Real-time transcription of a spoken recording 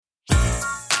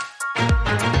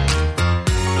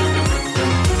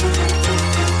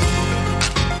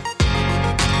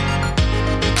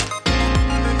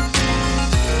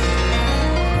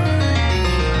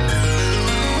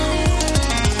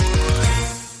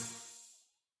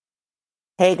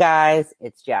Hey guys,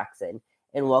 it's Jackson,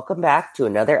 and welcome back to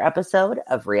another episode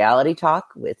of Reality Talk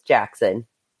with Jackson.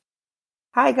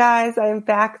 Hi guys, I am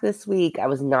back this week. I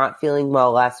was not feeling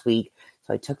well last week,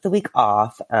 so I took the week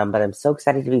off, but I'm so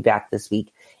excited to be back this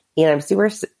week, and I'm super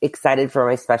excited for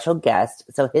my special guest.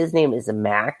 So his name is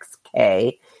Max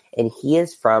K, and he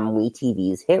is from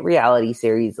WeTV's hit reality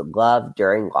series Love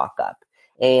During Lockup.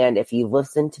 And if you've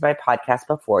listened to my podcast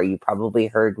before, you probably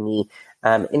heard me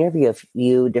interview a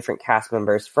few different cast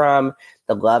members from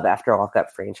the Love After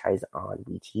Lockup franchise on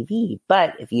WeTV.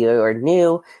 But if you are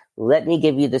new, let me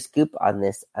give you the scoop on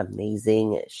this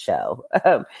amazing show.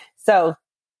 So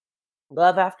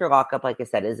Love After Lockup, like I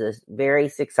said, is a very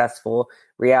successful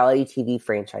reality TV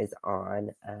franchise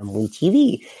on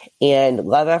WeTV. And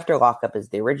Love After Lockup is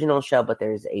the original show, but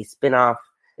there's a spinoff.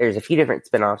 There's a few different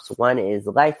spinoffs. One is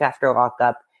Life After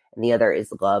Lockup, and the other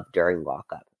is Love During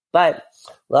Lockup. But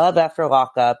Love After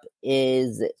Lockup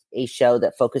is a show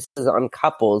that focuses on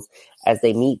couples as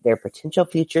they meet their potential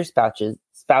future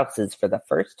spouses for the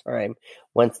first time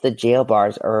once the jail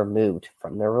bars are removed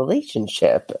from their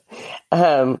relationship.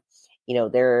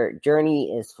 Their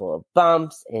journey is full of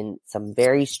bumps and some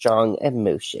very strong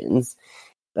emotions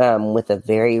with a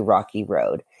very rocky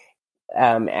road.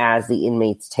 As the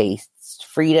inmates taste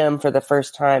freedom for the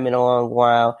first time in a long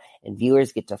while, and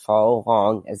viewers get to follow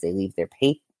along as they leave their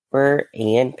paper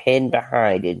and pen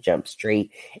behind and jump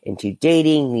straight into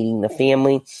dating, meeting the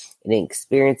family, and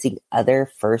experiencing other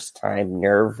first-time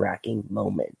nerve-wracking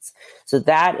moments. So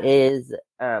that is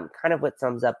kind of what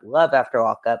sums up Love After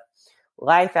Lockup.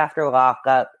 Life After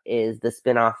Lockup is the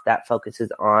spinoff that focuses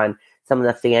on some of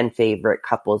the fan favorite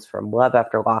couples from Love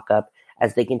After Lockup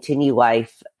as they continue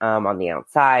life on the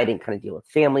outside and kind of deal with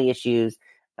family issues,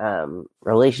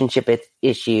 relationship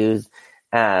issues,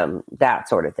 that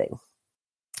sort of thing.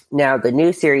 Now, the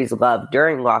new series Love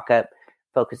During Lockup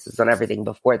focuses on everything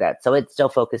before that. So it still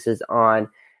focuses on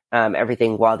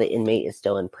everything while the inmate is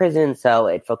still in prison. So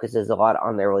it focuses a lot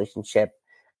on their relationship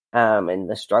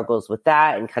and the struggles with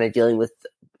that and kind of dealing with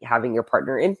having your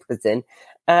partner in prison.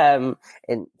 And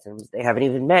sometimes they haven't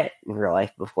even met in real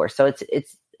life before. So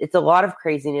it's a lot of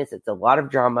craziness. It's a lot of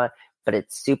drama, but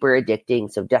it's super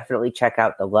addicting. So definitely check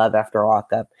out the Love After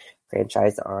Lockup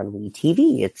franchise on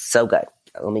WeTV. It's so good.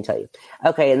 Let me tell you.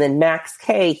 Okay. And then Max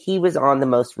K, he was on the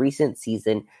most recent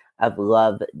season of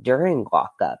Love During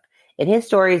Lockup. And his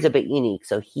story is a bit unique.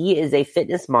 So he is a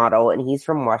fitness model and he's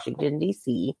from Washington,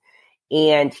 D.C.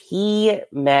 And he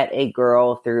met a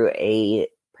girl through a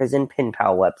prison pen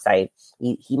pal website.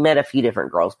 He met a few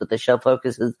different girls, but the show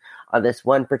focuses on this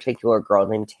one particular girl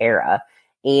named Tara.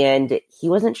 And he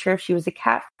wasn't sure if she was a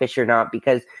catfish or not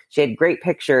because she had great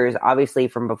pictures, obviously,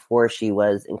 from before she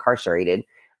was incarcerated.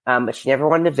 But she never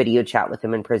wanted to video chat with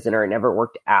him in prison, or it never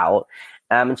worked out.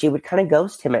 And she would kind of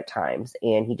ghost him at times,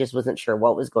 and he just wasn't sure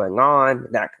what was going on,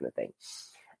 that kind of thing.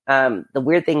 The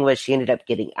weird thing was she ended up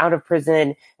getting out of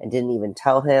prison and didn't even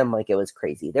tell him. Like, it was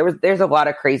crazy. There's a lot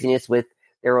of craziness with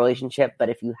their relationship, but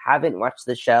if you haven't watched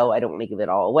the show, I don't want to give it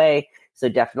all away. So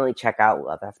definitely check out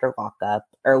Love After Lockup,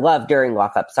 or Love During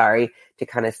Lockup, to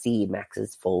kind of see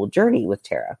Max's full journey with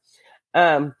Tara.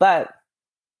 But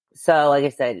so like I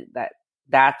said,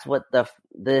 that's what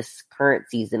this current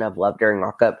season of Love During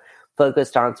Lockup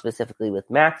focused on, specifically with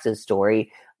Max's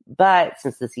story. But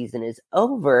since the season is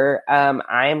over,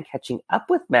 I am catching up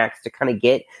with Max to kind of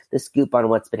get the scoop on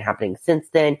what's been happening since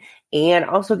then, and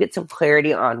also get some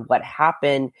clarity on what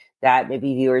happened that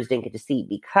maybe viewers didn't get to see,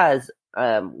 because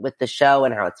with the show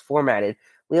and how it's formatted,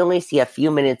 we only see a few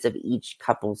minutes of each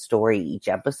couple's story each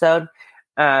episode.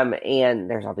 And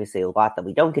there's obviously a lot that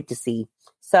we don't get to see.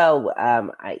 So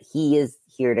he is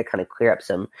here to kind of clear up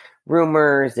some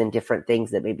rumors and different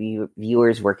things that maybe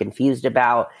viewers were confused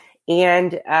about,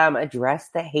 and address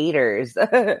the haters.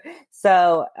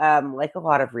 So like a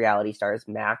lot of reality stars,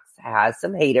 Max has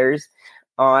some haters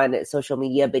on social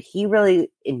media, but he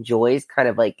really enjoys kind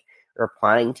of like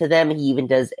replying to them. He even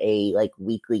does a like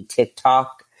weekly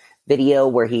TikTok video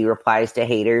where he replies to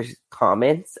haters'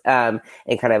 comments and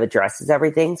kind of addresses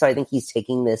everything. So I think he's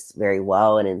taking this very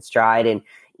well and in stride, and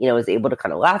is able to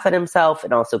kind of laugh at himself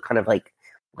and also kind of like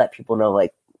let people know,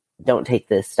 like, don't take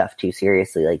this stuff too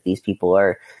seriously. Like, these people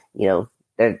are,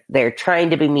 they're trying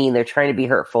to be mean, they're trying to be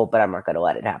hurtful, but I'm not going to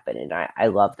let it happen. And I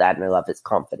love that, and I love his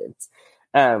confidence.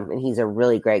 And he's a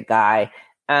really great guy.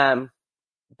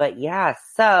 But yeah,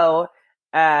 so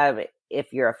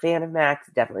if you're a fan of Max,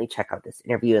 definitely check out this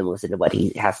interview and listen to what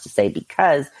he has to say,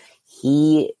 because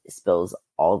he spills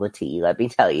all the tea, let me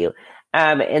tell you.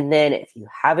 And then if you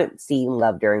haven't seen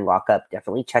Love During Lockup,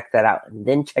 definitely check that out, and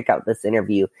then check out this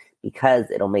interview, because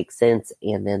it'll make sense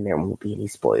and then there won't be any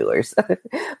spoilers.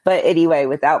 But anyway,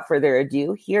 without further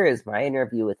ado, here is my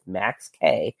interview with Max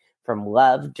K from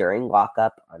Love During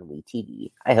Lockup on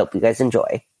WeTV. I hope you guys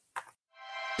enjoy.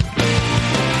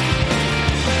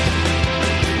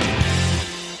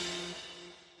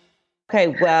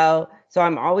 Okay, well, so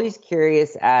I'm always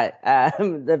curious at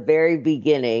the very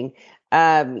beginning,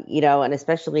 and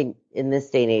especially in this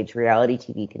day and age, reality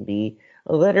TV can be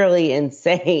literally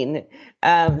insane.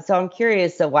 So I'm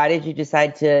curious, so why did you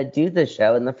decide to do the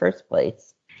show in the first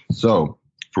place? So,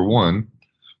 for one,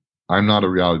 I'm not a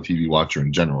reality TV watcher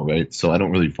in general, right? So I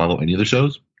don't really follow any of the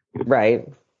shows. Right.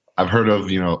 I've heard of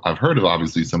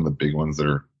obviously some of the big ones that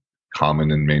are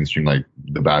common in mainstream, like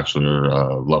The Bachelor,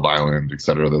 Love Island,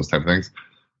 etc., those type of things.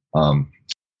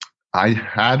 I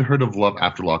had heard of Love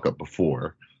After Lockup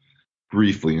before,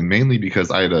 briefly, and mainly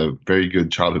because I had a very good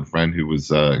childhood friend who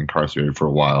was incarcerated for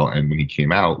a while, and when he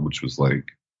came out, which was like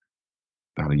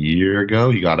about a year ago,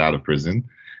 he got out of prison,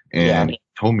 and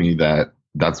told me that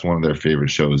that's one of their favorite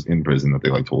shows in prison that they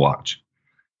like to watch.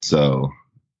 So,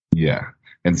 yeah.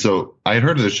 And so I had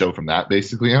heard of the show from that,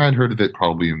 basically, and I'd heard of it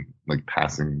probably in like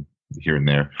passing here and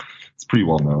there. It's pretty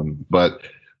well known, but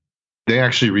they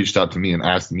actually reached out to me and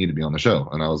asked me to be on the show.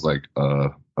 And I was like,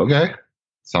 okay,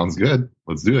 sounds good.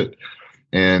 Let's do it.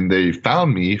 And they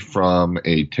found me from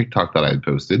a TikTok that I had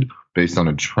posted based on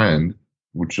a trend,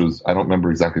 which was, I don't remember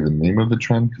exactly the name of the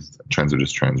trend because trends are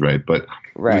just trends, right? But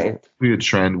right. It was a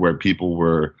trend where people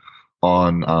were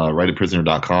on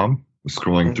writeaprisoner.com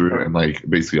scrolling through and like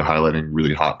basically highlighting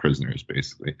really hot prisoners,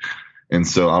 basically. And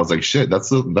so I was like, shit, that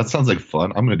sounds like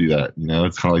fun. I'm going to do that.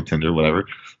 It's kind of like Tinder, whatever.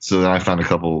 So then I found a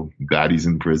couple baddies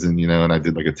in prison, and I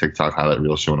did like a TikTok highlight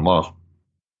reel showing them off.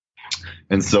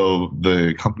 And so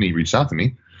the company reached out to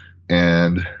me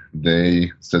and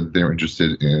they said they were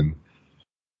interested in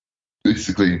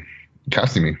basically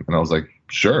casting me. And I was like,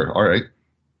 sure. All right.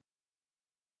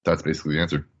 That's basically the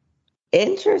answer.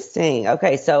 Interesting.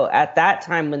 Okay. So at that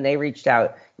time when they reached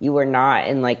out, you were not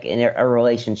in a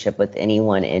relationship with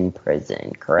anyone in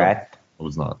prison, correct? No, I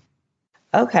was not.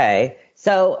 Okay.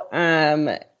 So,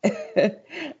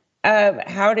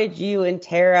 how did you and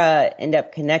Tara end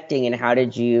up connecting, and how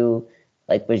did you,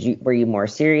 were you more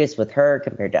serious with her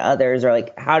compared to others, or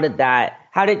how did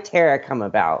Tara come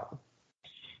about?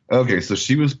 Okay, so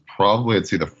she was probably, I'd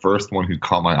say, the first one who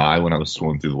caught my eye when I was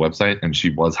scrolling through the website, and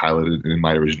she was highlighted in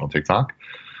my original TikTok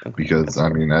because,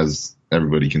 as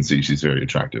everybody can see, she's very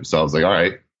attractive. So I was like, all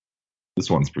right, this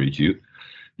one's pretty cute.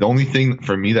 The only thing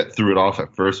for me that threw it off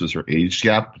at first was her age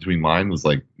gap between mine was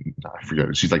I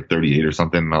forget, she's like 38 or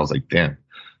something, and I was like, damn,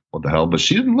 what the hell? But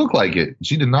she didn't look like it.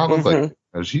 She did not look like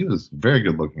it. She was very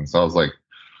good looking. So I was like,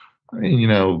 I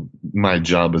mean, my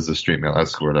job as a straight male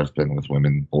escort, I've been with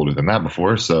women older than that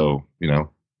before. So,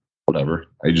 whatever.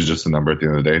 Age is just a number at the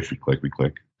end of the day. If we click, we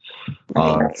click.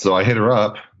 So I hit her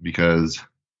up because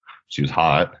she was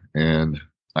hot and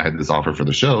I had this offer for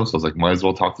the show. So I was like, might as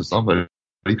well talk to somebody.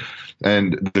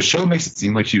 And the show makes it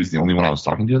seem like she was the only one I was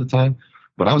talking to at the time.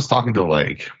 But I was talking to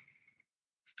like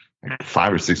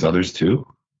 5 or 6 others too.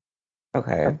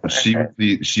 Okay.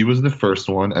 She was the first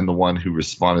one and the one who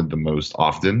responded the most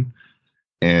often.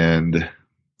 And,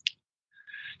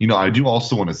 I do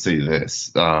also want to say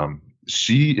this.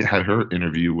 She had her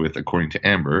interview with According to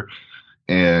Amber,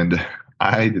 and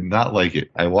I did not like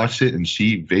it. I watched it, and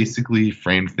she basically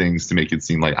framed things to make it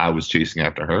seem like I was chasing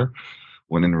after her,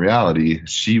 when in reality,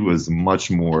 she was much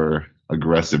more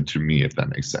aggressive to me, if that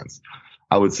makes sense.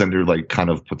 I would send her kind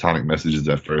of platonic messages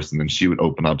at first, and then she would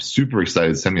open up super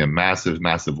excited, send me a massive,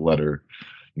 massive letter.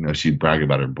 She'd brag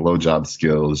about her blowjob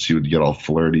skills. She would get all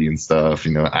flirty and stuff.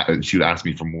 She would ask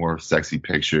me for more sexy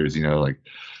pictures,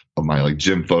 of my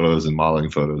gym photos and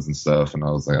modeling photos and stuff. And I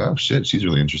was like, oh shit, she's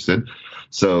really interested.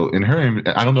 So in her,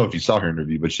 I don't know if you saw her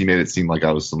interview, but she made it seem like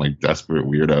I was some desperate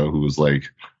weirdo who was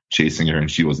chasing her and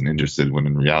she wasn't interested, when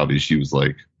in reality she was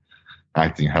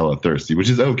acting hella thirsty, which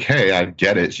is okay. I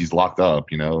get it. She's locked up,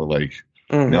 no,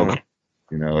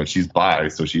 and she's bi,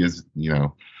 so she is,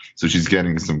 so she's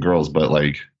getting some girls, but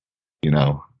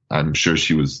I'm sure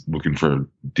she was looking for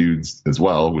dudes as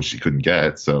well, which she couldn't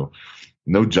get. So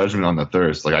no judgment on the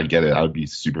thirst. I get it. I would be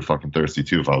super fucking thirsty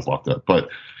too if I was locked up. But,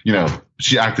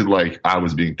 she acted like I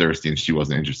was being thirsty and she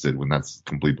wasn't interested, when that's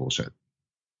complete bullshit.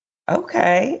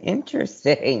 Okay.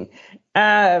 Interesting.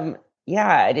 Yeah,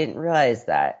 I didn't realize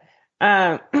that.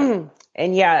 And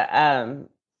yeah,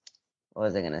 what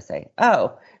was I going to say?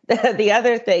 Oh, the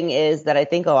other thing is that I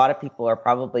think a lot of people are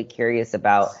probably curious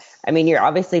about. I mean, you're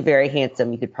obviously very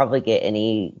handsome. You could probably get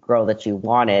any girl that you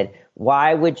wanted.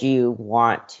 Why would you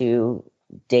want to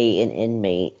date an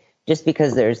inmate just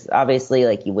because there's obviously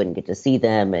like you wouldn't get to see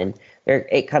them, and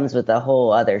it comes with a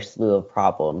whole other slew of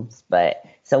problems. But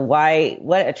so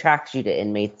what attracts you to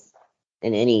inmates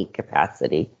in any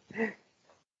capacity?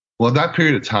 Well, that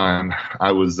period of time,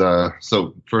 I was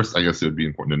so first, I guess it would be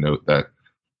important to note that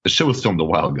the show was filmed a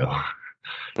while ago.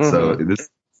 So Mm-hmm. this is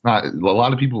not a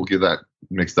lot of people get that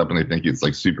mixed up and they think it's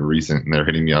like super recent and they're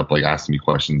hitting me up like asking me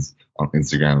questions on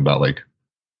Instagram about like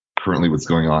currently what's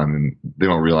going on, and they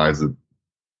don't realize that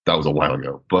that was a while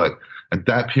ago. But at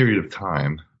that period of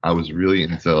time, I was really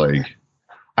into like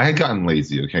I had gotten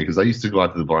lazy, okay, because I used to go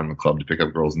out to the bar and the club to pick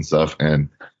up girls and stuff, and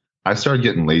I started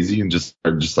getting lazy and just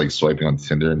started just like swiping on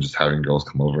Tinder and just having girls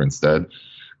come over instead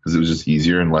because it was just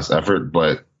easier and less effort.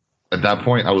 But at that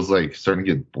point, I was like starting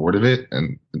to get bored of it,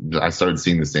 and I started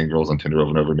seeing the same girls on Tinder over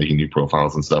and over, making new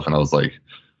profiles and stuff. And I was like,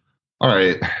 all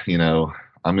right,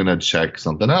 I'm gonna check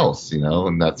something else,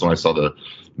 And that's when I saw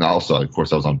and also, of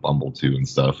course, I was on Bumble too and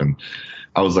stuff, and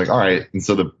I was like, all right. And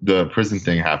so the prison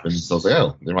thing happened. So I was like,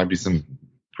 oh, there might be some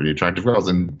pretty attractive girls.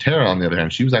 And Tara, on the other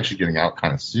hand, she was actually getting out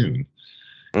kind of soon.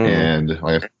 And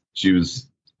like she was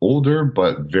older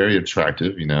but very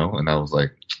attractive, and I was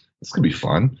like, this could be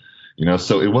fun,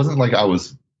 so it wasn't like I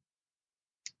was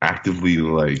actively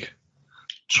like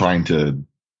trying to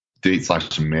date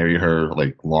 / marry her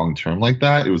like long term like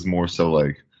that. It was more so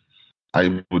like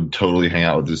I would totally hang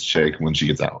out with this chick when she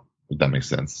gets out, if that makes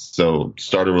sense. So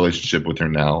start a relationship with her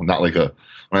now, not like when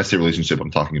I say relationship,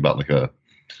 I'm talking about like a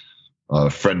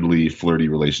friendly, flirty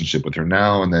relationship with her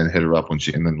now, and then hit her up and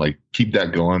then like keep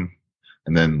that going,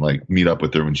 and then like meet up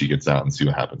with her when she gets out and see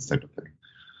what happens, type of thing.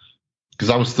 Because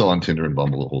I was still on Tinder and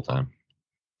Bumble the whole time.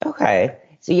 Okay.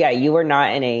 So yeah, you were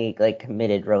not in a like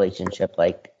committed relationship,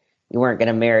 like you weren't going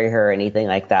to marry her or anything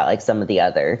like that, like some of the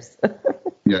others.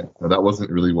 Yeah, that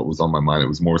wasn't really what was on my mind. It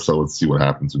was more so let's see what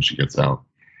happens when she gets out.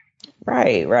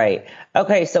 Right, right.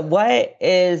 Okay, so what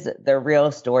is the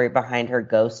real story behind her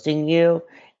ghosting you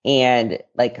and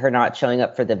like her not showing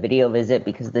up for the video visit?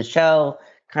 Because the show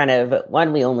kind of,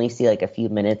 one, we only see like a few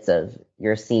minutes of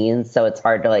your scenes, so it's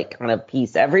hard to like kind of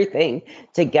piece everything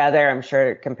together, I'm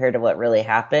sure, compared to what really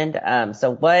happened.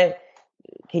 So what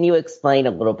can you explain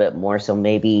a little bit more so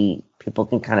maybe people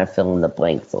can kind of fill in the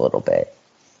blanks a little bit?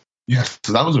 Yes,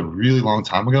 so that was a really long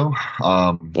time ago.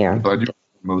 Yeah. But I do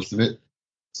most of it.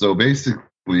 So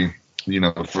basically, we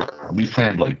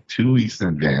planned like 2 weeks in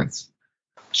advance.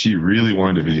 She really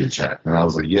wanted a video chat. And I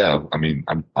was like, yeah, I mean,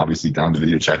 I'm obviously down to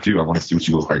video chat too. I want to see what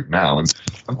you look like now. And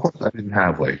of course, I didn't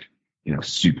have like,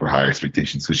 super high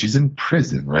expectations because she's in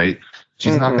prison, right?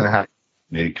 She's not going to have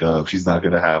makeup. She's not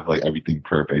going to have like everything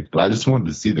perfect. But I just wanted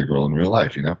to see the girl in real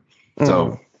life,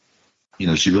 So,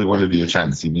 she really wanted a video chat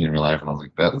and see me in real life. And I was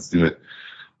like, let's do it.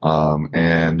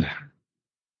 And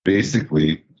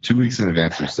basically, 2 weeks in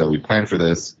advance or so, we planned for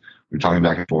this. We were talking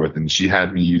back and forth, and she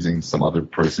had me using some other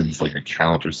person's like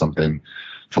account or something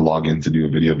to log in to do a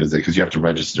video visit because you have to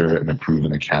register and approve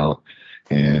an account.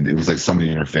 And it was like somebody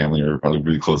in her family or probably a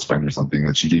really close friend or something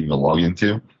that she didn't even log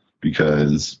into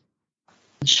because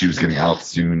she was getting out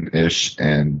soon-ish,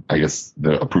 and I guess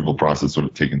the approval process would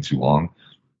have taken too long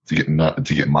to get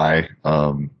my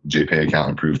JPay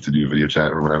account approved to do a video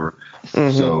chat or whatever.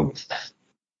 So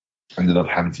ended up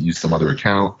having to use some other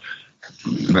account.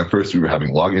 And at first we were having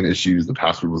login issues. The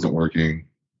password wasn't working.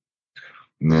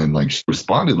 And then like she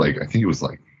responded, like, I think it was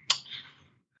like,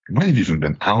 it might have even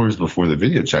been hours before the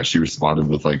video chat. She responded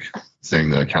with like saying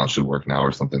the account should work now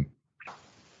or something.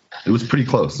 It was pretty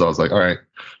close. So I was like, all right,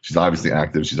 she's obviously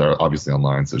active. She's obviously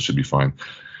online, so it should be fine.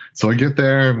 So I get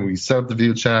there and we set up the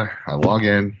video chat. I log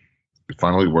in. It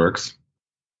finally works.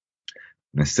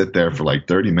 And I sit there for like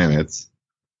 30 minutes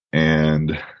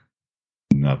and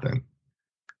nothing.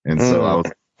 And so I was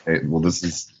like, hey, well, this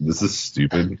is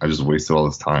stupid. I just wasted all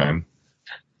this time.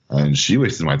 And she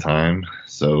wasted my time.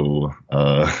 So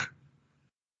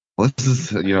this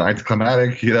is,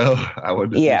 anticlimactic, I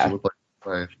wanted to see what she looked like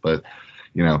in life. But,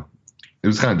 it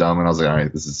was kind of dumb. And I was like, all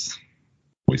right, this is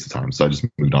a waste of time. So I just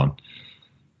moved on.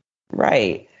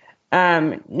 Right.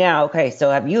 Now, okay, so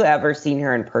have you ever seen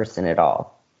her in person at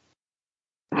all?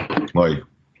 Like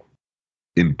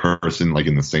in person, like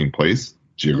in the same place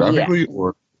geographically,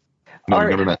 or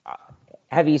no.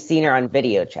 Have you seen her on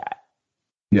video chat?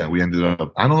 Yeah, we ended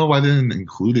up, I don't know why they didn't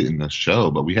include it in the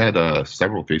show, but we had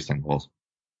several FaceTime calls.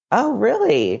 Oh,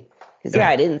 really? Because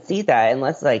I didn't see that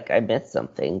unless like I missed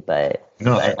something, but.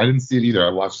 No, I didn't see it either.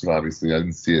 I watched it, obviously. I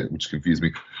didn't see it, which confused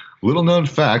me. Little known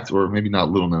fact, or maybe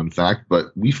not little known fact, but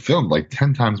we filmed like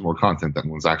 10 times more content than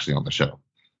was actually on the show.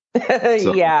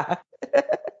 So, yeah.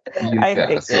 I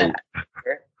think so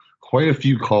quite a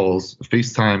few calls,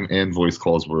 FaceTime and voice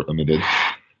calls were omitted.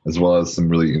 as well as some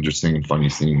really interesting and funny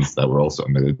scenes that were also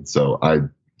omitted. So I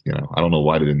don't know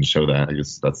why they didn't show that. I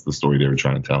guess that's the story they were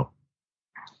trying to tell.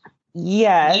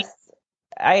 Yes.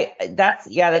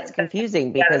 That's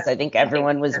confusing because I think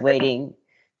everyone was waiting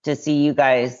to see you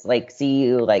guys, like, see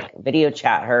you, like, video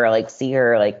chat her, like, see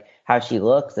her, like, how she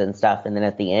looks and stuff. And then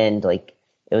at the end, like,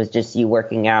 it was just you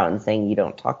working out and saying you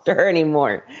don't talk to her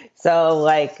anymore. So,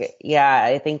 like, yeah,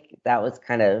 I think that was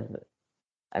kind of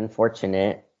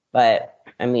unfortunate. But,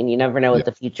 I mean, you never know Yeah. what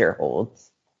the future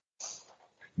holds.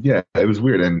 Yeah, it was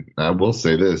weird. And I will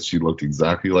say this, she looked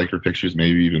exactly like her pictures,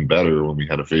 maybe even better when we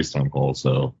had a FaceTime call.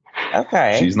 So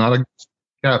Okay. she's not a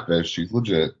catfish. She's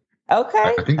legit.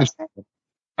 Okay.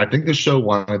 I think the show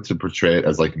wanted to portray it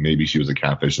as like maybe she was a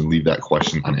catfish and leave that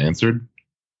question unanswered.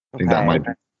 I think that Okay. might be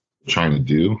what they're trying to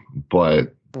do,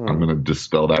 but I'm Hmm. going to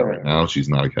dispel that right now. She's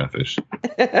not a catfish.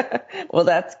 Well,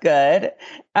 that's good.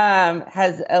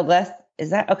 Has Alessa, is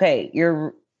that okay?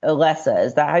 You're Alessa,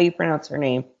 is that how you pronounce her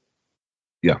name?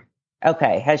 Yeah.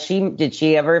 Okay. Did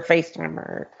she ever FaceTime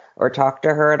her or talk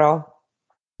to her at all?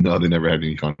 No, they never had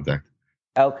any contact.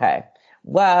 Okay.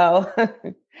 Well,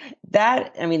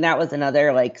 that was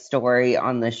another like story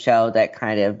on the show that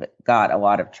kind of got a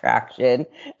lot of traction.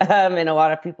 And a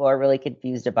lot of people are really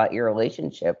confused about your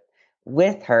relationship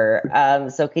with her.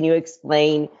 So can you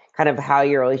explain kind of how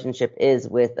your relationship is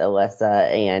with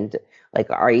Alyssa and like,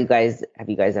 have you guys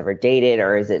ever dated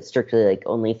or is it strictly like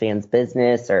OnlyFans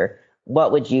business or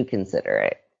what would you consider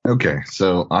it? Okay,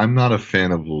 so I'm not a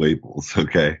fan of labels,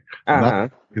 okay? I'm not Uh-huh.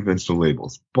 conventional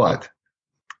labels, but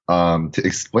to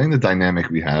explain the dynamic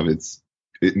we have,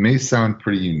 it may sound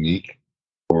pretty unique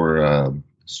or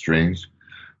strange,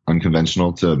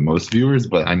 unconventional to most viewers,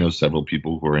 but I know several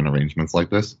people who are in arrangements like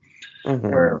this, Mm-hmm.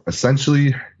 where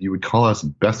essentially you would call us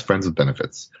best friends with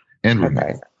benefits and Okay.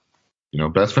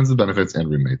 roommates. Best friends with benefits and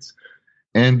roommates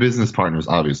and business partners,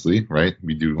 obviously, right?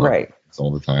 We do Right. this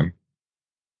all the time.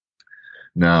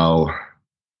 Now,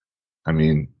 I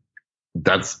mean,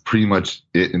 that's pretty much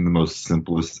it in the most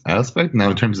simplest aspect.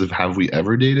 Now, in terms of have we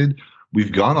ever dated,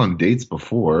 we've gone on dates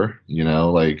before,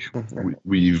 like Mm-hmm.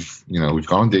 we've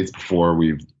gone on dates before.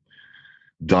 We've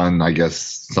done, I guess,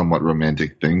 somewhat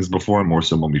romantic things before, more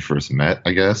so when we first met,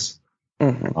 I guess.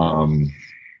 Mm-hmm. Um,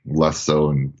 Less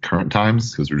so in current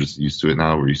times because we're just used to it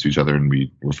now. We're used to each other and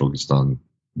we're focused on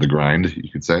the grind, you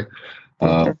could say.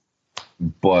 Mm-hmm.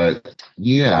 But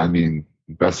yeah, I mean,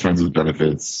 best friends with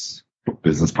benefits,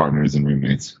 business partners, and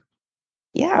roommates.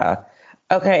 Yeah.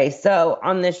 Okay, so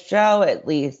on this show, at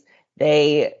least,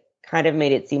 they kind of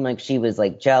made it seem like she was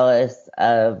like jealous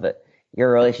of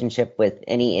your relationship with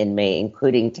any inmate,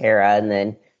 including Tara, and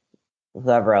then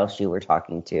whoever else you were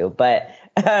talking to. But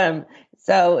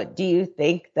so do you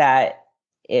think that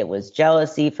it was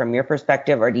jealousy from your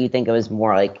perspective, or do you think it was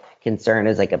more like concern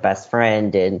as like a best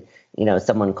friend and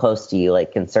someone close to you,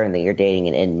 like concerned that you're dating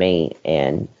an inmate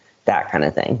and that kind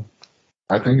of thing?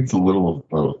 I think it's a little of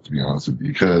both, to be honest with you,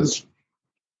 because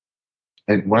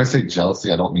and when I say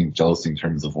jealousy, I don't mean jealousy in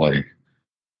terms of like,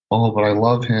 oh, but I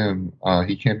love him.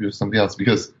 He can't be with somebody else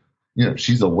because,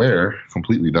 she's aware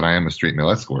completely that I am a straight male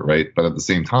escort, right? But at the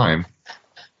same time,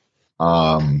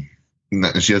 um,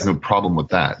 she has no problem with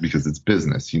that because it's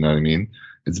business. You know what I mean?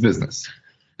 It's business,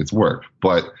 it's work.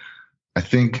 But I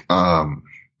think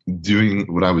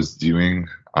doing what I was doing,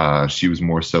 she was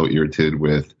more so irritated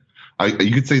with.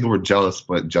 You could say the word jealous,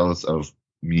 but jealous of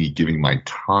me giving my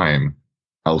time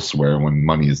elsewhere when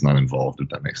money is not involved, if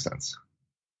that makes sense.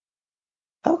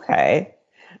 Okay.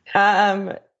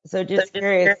 Um, so just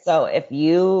curious, so if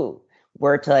you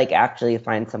were to like actually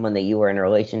find someone that you were in a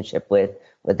relationship with,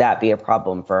 would that be a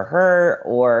problem for her?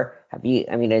 Or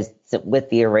is with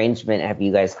the arrangement, have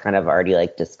you guys kind of already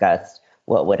like discussed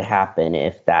what would happen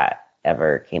if that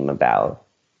ever came about?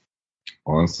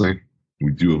 Honestly,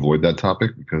 we do avoid that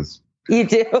topic because You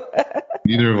do?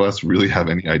 neither of us really have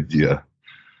any idea.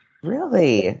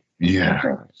 Really? Oh Yeah.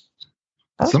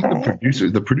 gosh. Some of Okay.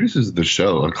 the producers of the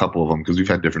show, a couple of them, because we've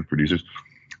had different producers,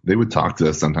 they would talk to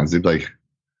us sometimes.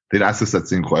 They'd ask us that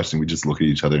same question. We just look at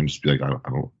each other and just be like, I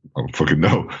don't fucking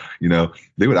know.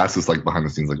 They would ask us like behind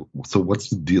the scenes, like, so what's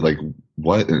the deal?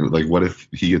 What if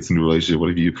he gets into a relationship?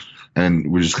 What if you,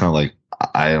 and we're just kind of like,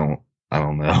 I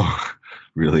don't know,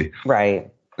 really.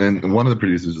 Right. And one of the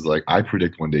producers was like, I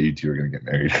predict one day you two are going to get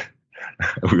married.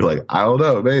 We were like, I don't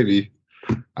know, maybe.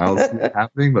 I don't see it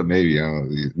happening, but maybe. I don't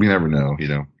know. We never know.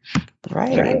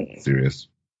 Right. Serious.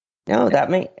 No,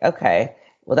 okay.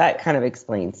 Well, that kind of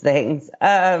explains things.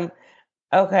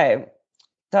 Okay.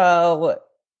 So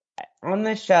on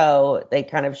the show, they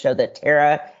kind of show that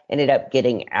Tara ended up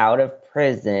getting out of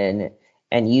prison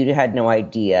and you had no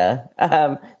idea.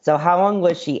 So how long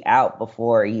was she out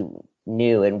before you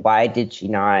knew, and why did she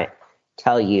not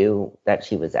tell you that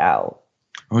she was out?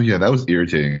 Oh yeah, that was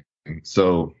irritating.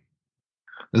 So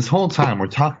this whole time we're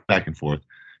talking back and forth.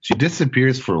 She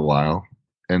disappears for a while,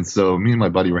 and so me and my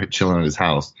buddy were chilling at his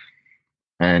house,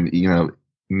 and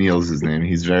Neil's his name.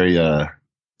 He's very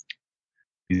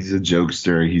he's a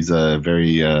jokester. He's a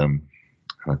very how do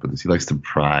I put this? He likes to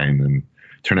pry and then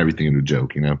turn everything into a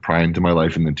joke. Pry into my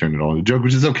life and then turn it all into a joke,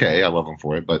 which is okay. I love him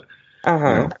for it, but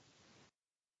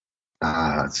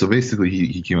so basically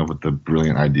he came up with the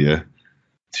brilliant idea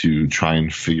to try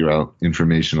and figure out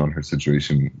information on her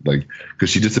situation, like, because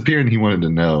she disappeared and he wanted to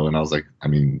know, and I was like, I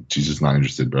mean, she's just not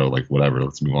interested, bro, like, whatever,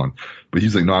 let's move on. But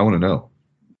he's like, no, I want to know.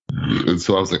 And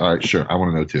so I was like, all right, sure, I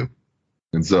want to know too.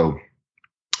 And so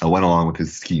I went along with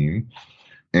his scheme,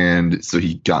 and so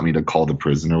he got me to call the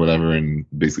prison or whatever and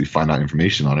basically find out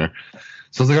information on her.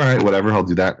 So I was like, all right, whatever, I'll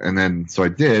do that. And then so I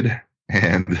did,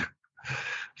 and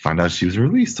find out she was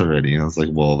released already. And I was like,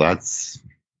 well, that's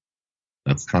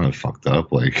kind of fucked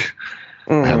up. Like,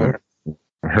 I haven't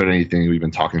heard anything. We've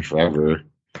been talking forever.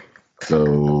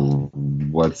 So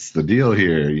what's the deal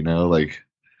here? Like,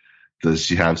 does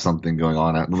she have something going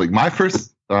on? Like, my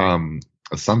first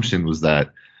assumption was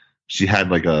that she had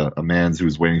like a man's who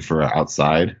was waiting for her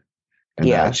outside, and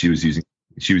that she was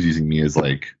using me as,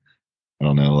 like, I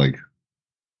don't know, like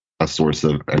a source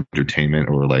of entertainment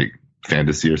or like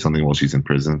fantasy or something while she's in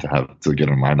prison to get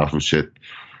her mind off of shit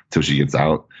till she gets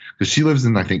out. Because she lives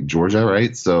in, I think, Georgia,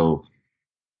 right? So,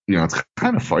 it's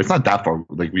kind of far. It's not that far.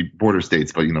 Like, we border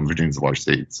states, but Virginia's a large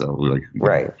state, so we like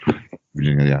right.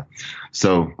 Virginia, yeah.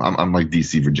 So I'm like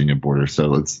DC Virginia border,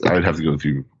 so I would have to go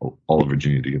through all of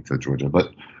Virginia to get to Georgia.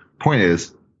 But point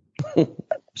is,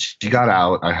 she got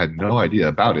out. I had no idea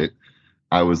about it.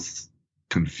 I was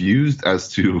confused as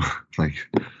to, like,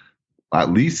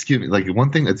 at least give, like,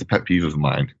 one thing that's a pet peeve of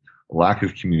mine: lack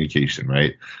of communication,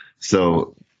 right?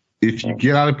 So if you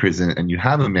get out of prison and you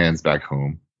have a man's back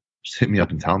home, just hit me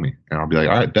up and tell me, and I'll be like,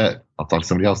 all right, bet. I'll talk to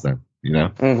somebody else then.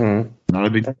 Not a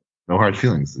big, no hard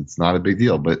feelings. It's not a big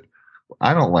deal. But what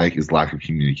I don't like is lack of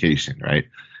communication, right?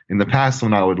 In the past,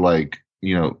 when I would, like,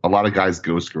 a lot of guys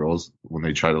ghost girls when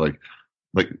they try to like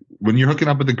when you're hooking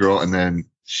up with a girl and then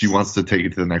she wants to take it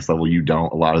to the next level, you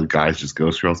don't. A lot of the guys just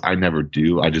ghost girls. I never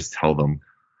do. I just tell them,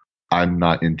 I'm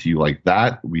not into you like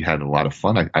that. We had a lot of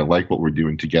fun. I like what we're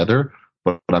doing together,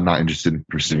 but I'm not interested in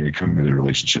pursuing a committed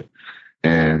relationship.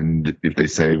 And if they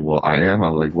say, well, I'm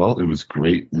like, well, it was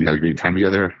great. We had a great time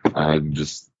together.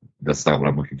 That's not what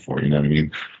I'm looking for. You know what I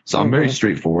mean? So I'm very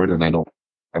straightforward, and I don't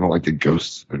like to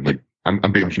ghost. Like, I'm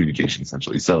big on communication,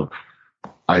 essentially. So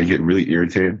I get really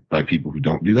irritated by people who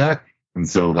don't do that. And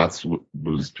so that's what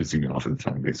was pissing me off at the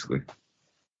time, basically.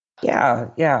 Yeah.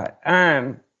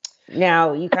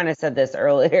 Now, you kind of said this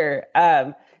earlier.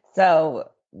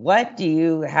 So what do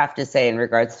you have to say in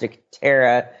regards to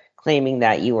Tara claiming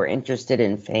that you were interested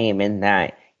in fame and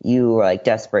that you were, like,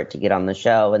 desperate to get on the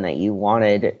show and that you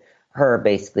wanted her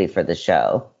basically for the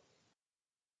show?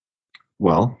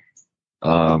 Well,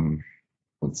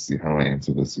 let's see how I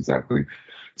answer this exactly.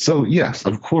 So yes,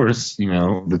 of course,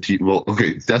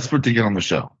 desperate to get on the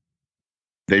show.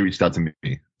 They reached out to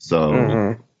me. So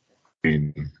I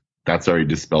mean, that's already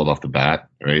dispelled off the bat,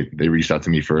 right? They reached out to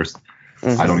me first.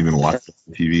 I don't even watch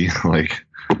TV. Like,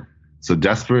 so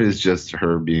desperate is just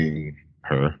her being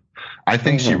her. I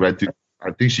think she read through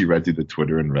the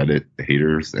Twitter and Reddit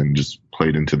haters and just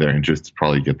played into their interests to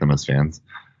probably get them as fans.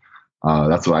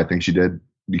 That's what I think she did,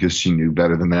 because she knew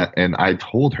better than that. And I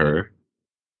told her,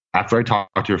 after I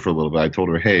talked to her for a little bit, I told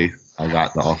her, hey, I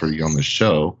got the offer to get on the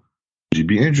show. Would you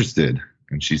be interested?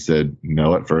 And she said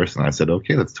no at first. And I said,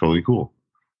 okay, that's totally cool.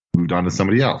 Moved on to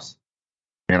somebody else.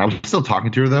 And I was still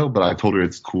talking to her, though, but I told her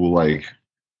it's cool, like,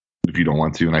 if you don't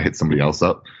want to, and I hit somebody else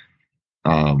up.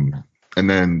 And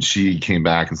then she came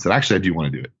back and said, actually, I do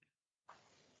want to do it.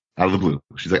 Out of the blue.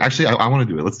 She's like, actually, I want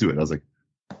to do it. Let's do it. I was like,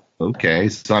 okay.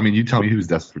 So, I mean, you tell me who's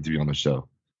desperate to be on the show.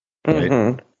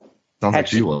 Right? Sounds like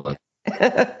she was.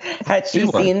 Had she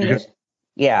seen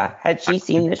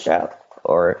the show?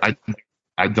 Or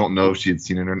I don't know if she had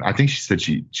seen it or not. I think she said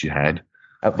she had.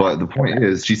 Okay. But the point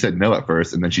is, she said no at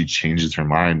first, and then she changes her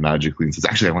mind magically and says,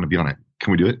 actually, I want to be on it.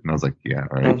 Can we do it? And I was like, yeah,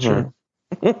 all right, sure.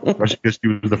 Especially because she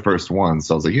was the first one.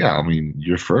 So I was like, yeah, I mean,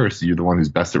 you're first. You're the one who's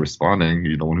best at responding.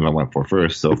 You're the one who I went for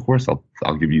first. So, of course,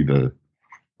 I'll give you the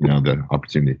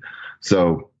opportunity.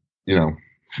 So,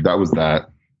 that was that.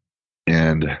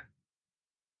 And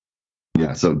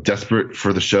yeah, so desperate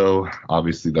for the show.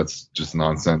 Obviously, that's just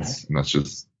nonsense. And that's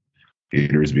just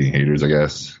haters being haters, I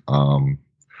guess.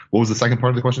 What was the second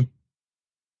part of the question?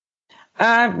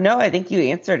 No, I think you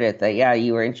answered it. That yeah,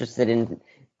 you were interested in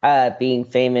being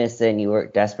famous and you were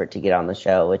desperate to get on the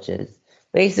show, which is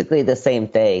basically the same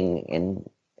thing. And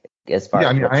as far Yeah,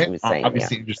 I as mean, what she I was am saying, yeah.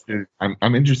 obviously interested.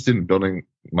 I'm interested in building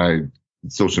my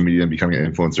social media and becoming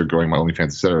an influencer, growing my OnlyFans,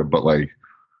 etc. But like,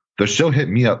 the show hit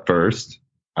me up first.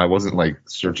 I wasn't like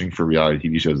searching for reality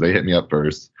TV shows. They hit me up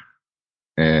first,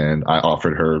 and I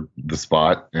offered her the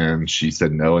spot, and she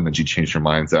said no, and then she changed her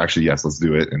mind and said, "Actually, yes, let's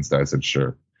do it." Instead, I said,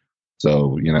 "Sure."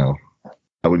 So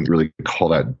I wouldn't really call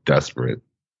that desperate.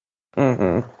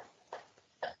 Mm-hmm.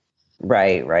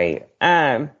 Right, right.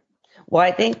 Well,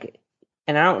 I think,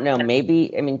 and I don't know,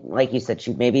 maybe, I mean, like you said,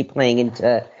 she may be playing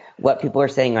into what people are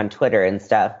saying on Twitter and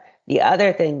stuff. The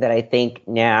other thing that I think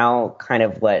now, kind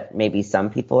of what maybe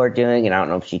some people are doing, and I don't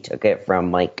know if she took it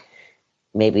from like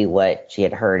maybe what she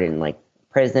had heard in like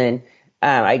prison.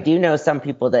 I do know some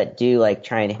people that do like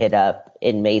try and hit up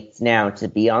inmates now to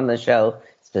be on the show Yeah.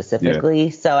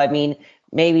 specifically. So, I mean,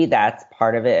 maybe that's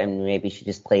part of it, and maybe she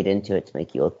just played into it to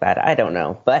make you look bad. I don't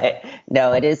know, but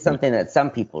no, it is something that some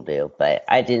people do. But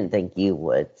I didn't think you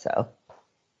would. So,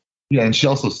 Yeah, and she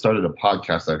also started a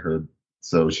podcast, I heard.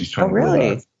 So she's oh trying to grow that.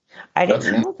 really? I That's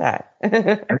didn't know that.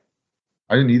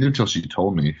 I didn't either till she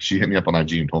told me. She hit me up on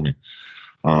IG and told me.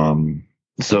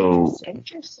 So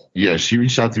yeah, she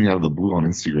reached out to me out of the blue on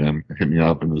Instagram, hit me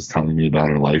up, and was telling me about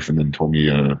her life, and then told me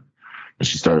that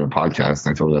she started a podcast.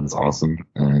 And I told her that's awesome,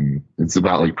 and it's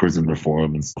about like prison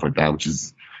reform and stuff like that, which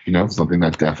is something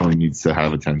that definitely needs to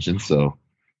have attention. So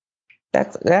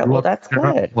That's that. Well, that's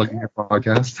good. plugging your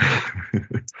podcast.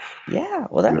 Yeah.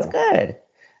 Well, that's good.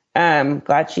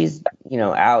 Glad she's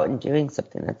out and doing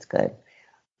something that's good.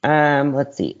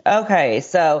 Let's see. Okay,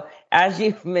 so as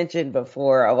you've mentioned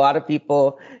before, a lot of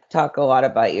people talk a lot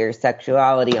about your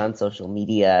sexuality on social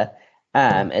media,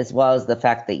 as well as the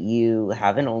fact that you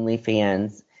have an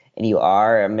OnlyFans and you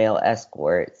are a male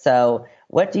escort. So,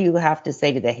 what do you have to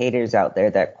say to the haters out there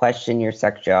that question your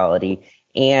sexuality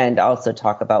and also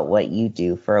talk about what you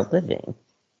do for a living?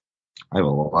 I have a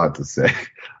lot to say,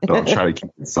 but I'll try to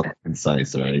keep it somewhat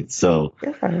concise. All right. So,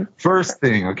 You're fine. first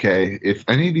thing, okay, if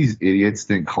any of these idiots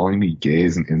think calling me gay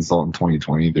is an insult in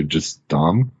 2020, they're just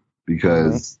dumb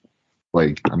because,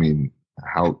 I mean,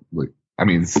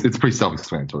 it's pretty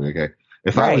self-explanatory. Okay,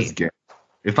 if I was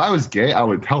Right. gay, I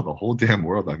would tell the whole damn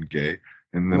world I'm gay,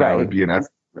 and then Right. I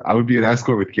would be an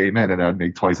escort with gay men, and I'd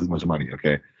make twice as much money.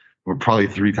 Okay, or probably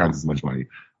 3 times as much money.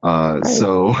 Right.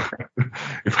 So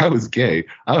if I was gay,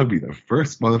 I would be the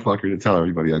first motherfucker to tell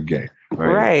everybody I'm gay.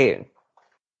 Right.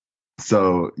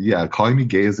 So yeah, calling me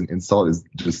gay as an insult is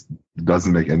just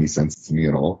doesn't make any sense to me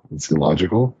at all. It's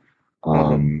illogical.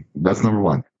 That's number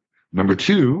one. Number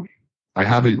two, I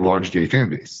have a large gay fan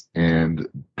base, and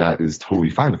that is totally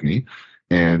fine with me.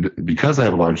 And because I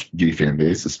have a large gay fan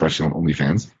base, especially on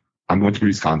OnlyFans, I'm going to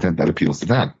produce content that appeals to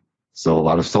them. So a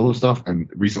lot of solo stuff, and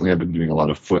recently I've been doing a lot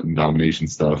of foot and domination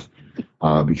stuff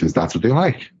because that's what they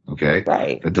like. Okay,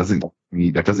 Right. that doesn't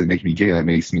make me gay. That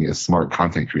makes me a smart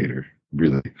content creator,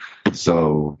 really.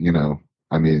 So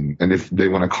I mean, and if they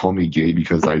want to call me gay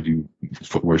because I do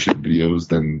foot worship videos,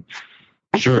 then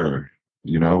sure,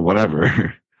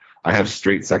 whatever. I have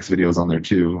straight sex videos on there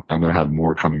too. I'm gonna have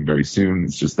more coming very soon.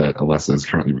 It's just that Alessa is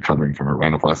currently recovering from her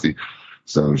rhinoplasty,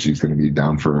 so she's gonna be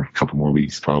down for a couple more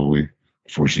weeks probably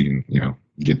before she can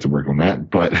get to work on that.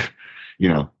 But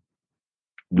we're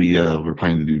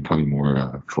planning to do plenty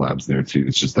more collabs there too.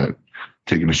 It's just that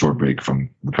taking a short break from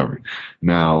recovery.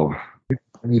 Now,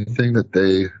 anything that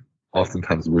they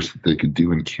oftentimes wish that they could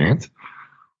do and can't,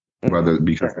 whether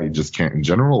because they just can't in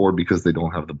general or because they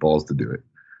don't have the balls to do it.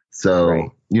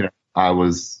 So,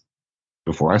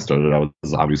 before I started, I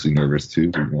was obviously nervous too.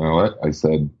 But you know what? I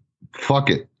said, fuck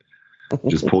it.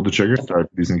 Just pulled the trigger, started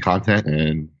producing content,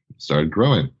 and started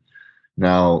growing.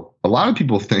 Now, a lot of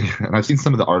people think, and I've seen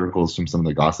some of the articles from some of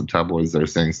the gossip tabloids that are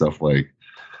saying stuff like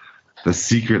the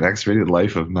secret X-rated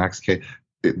life of Max K.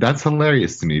 That's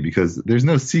hilarious to me because there's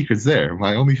no secrets there.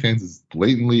 My OnlyFans is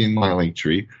blatantly in my link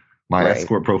tree. My Right.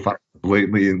 escort profile is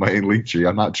blatantly in my link tree.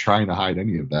 I'm not trying to hide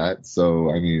any of that.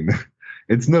 So, I mean,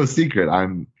 it's no secret.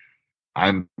 I'll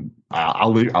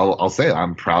say it.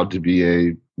 I'm proud to be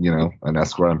an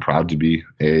escort. I'm proud to be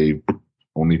a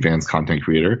OnlyFans content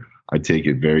creator. I take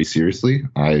it very seriously.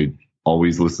 I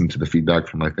always listen to the feedback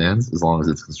from my fans as long as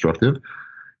it's constructive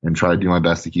and try to do my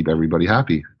best to keep everybody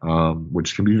happy,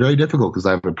 which can be very difficult because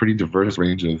I have a pretty diverse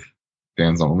range of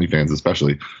fans on OnlyFans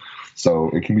especially. So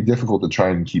it can be difficult to try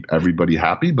and keep everybody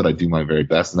happy, but I do my very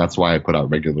best. And that's why I put out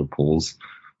regular polls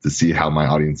to see how my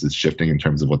audience is shifting in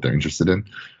terms of what they're interested in.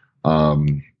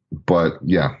 But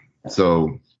yeah,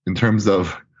 so in terms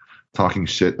of talking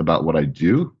shit about what I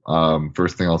do.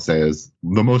 First thing I'll say is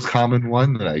the most common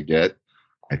one that I get,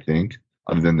 I think,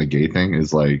 other than the gay thing,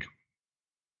 is like,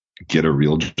 get a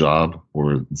real job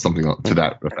or something to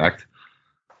that effect.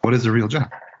 What is a real job?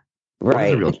 What is a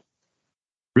Right. real job?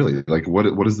 Really? Like,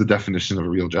 what is the definition of a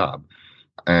real job?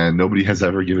 And nobody has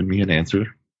ever given me an answer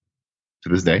to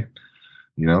this day.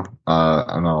 And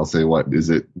I'll say, what is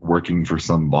it? Working for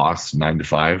some boss 9 to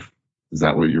 5? Is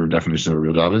that what your definition of a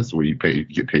real job is? Where you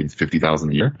get paid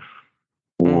 $50,000 a year,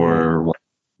 or what?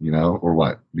 Or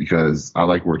what? Because I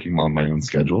like working on my own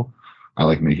schedule. I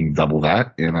like making double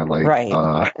that, and I like,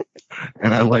 Right.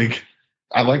 and I like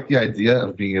the idea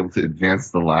of being able to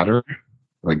advance the ladder,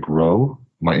 like grow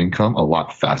my income a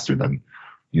lot faster than,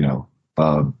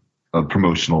 a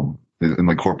promotional in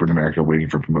like corporate America, waiting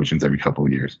for promotions every couple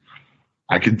of years.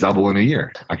 I could double in a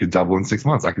year. I could double in 6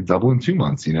 months. I could double in 2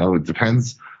 months. It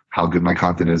depends how good my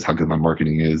content is, how good my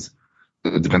marketing is.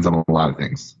 It depends on a lot of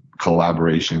things,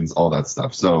 collaborations, all that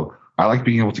stuff. So I like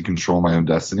being able to control my own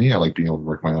destiny. I like being able to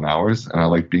work my own hours, and I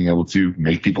like being able to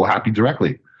make people happy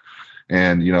directly.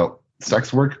 And,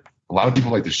 sex work, a lot of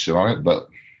people like to shit on it, but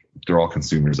they're all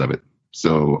consumers of it.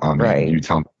 So, Right. you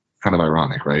tell me, kind of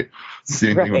ironic, right?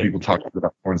 Same thing when people talk shit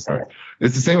about porn stars.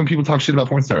 It's the same when people talk shit about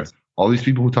porn stars. All these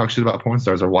people who talk shit about porn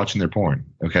stars are watching their porn,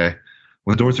 okay?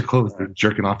 When the doors are closed, they're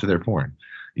jerking off to their porn.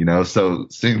 So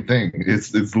same thing.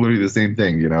 It's literally the same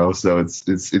thing, So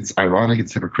it's ironic,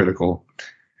 it's hypocritical,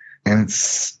 and it's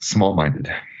small-minded.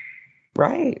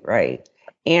 Right.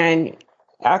 And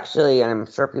actually, I'm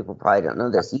sure people probably don't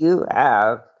know this. You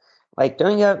have,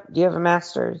 do you have a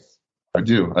master's? I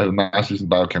do. I have a master's in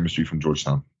biochemistry from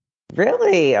Georgetown.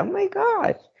 Really? Oh my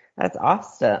gosh. That's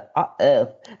awesome.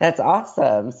 That's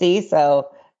awesome. See, so,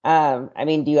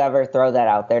 do you ever throw that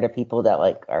out there to people that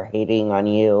are hating on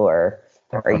you, or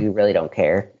you really don't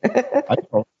care? I do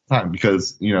all the time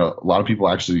because, a lot of people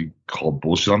actually call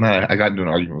bullshit on that. I got into an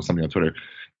argument with somebody on Twitter.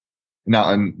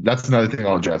 Now, and that's another thing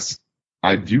I'll address.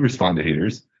 I do respond to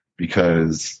haters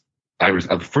because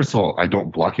first of all, I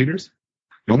don't block haters.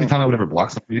 The only time I would ever block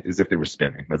somebody is if they were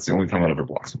spamming. That's the only time I'd ever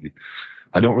block somebody.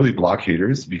 I don't really block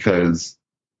haters because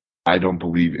I don't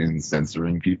believe in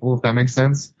censoring people, if that makes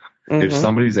sense. If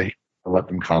somebody's a hater, I let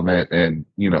them comment, and,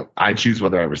 I choose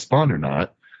whether I respond or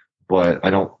not, but I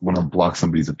don't want to block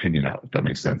somebody's opinion out, if that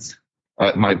makes sense.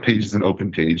 My page is an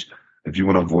open page. If you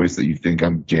want to voice that you think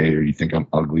I'm gay or you think I'm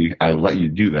ugly, I let you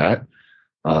do that.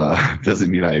 Doesn't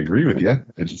mean I agree with you.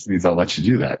 It just means I'll let you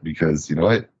do that because, you know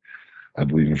what? I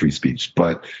believe in free speech.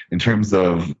 But in terms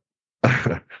of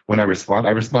when I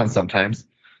respond sometimes.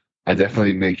 I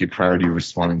definitely make a priority of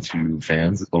responding to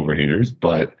fans over haters,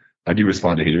 but I do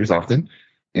respond to haters often.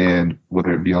 And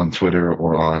whether it be on Twitter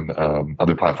or on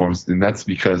other platforms, and that's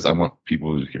because I want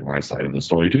people to hear my side of the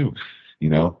story too,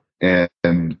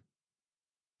 And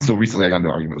so recently I got into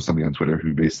an argument with somebody on Twitter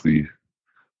who basically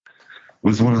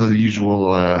was one of the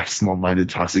usual small-minded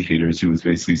toxic haters who was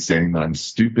basically saying that I'm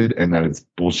stupid and that it's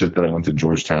bullshit that I went to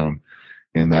Georgetown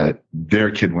and that their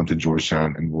kid went to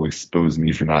Georgetown and will expose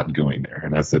me for not going there.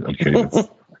 And I said, okay, that's the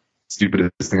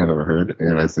stupidest thing I've ever heard.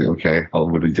 And I say, okay,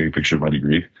 I'll literally take a picture of my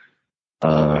degree.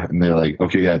 And they're like,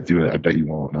 okay, yeah, do it. I bet you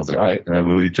won't. And I was like, all right. And I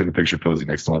literally took a picture posing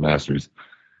next to my master's.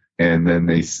 And then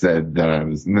they said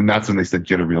and then that's when they said,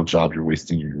 get a real job. You're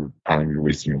wasting your time. You're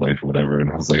wasting your life or whatever. And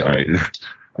I was like, all right,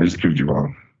 I just proved you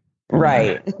wrong.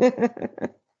 Right.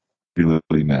 Be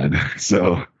really mad.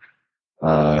 So,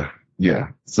 yeah.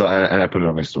 So I put it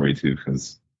on my story too,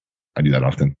 because I do that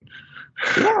often.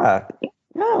 Yeah.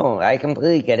 No, I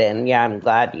completely get it. And yeah, I'm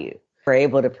glad you were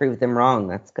able to prove them wrong.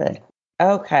 That's good.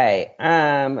 Okay.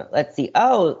 Let's see.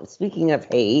 Oh, speaking of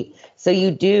hate, so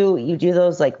you do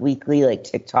those weekly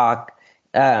TikTok,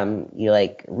 you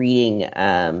reading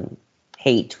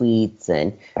hate tweets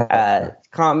and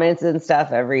comments and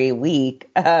stuff every week.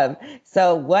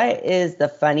 So what is the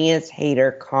funniest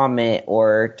hater comment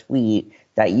or tweet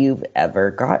that you've ever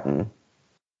gotten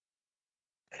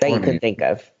that you can think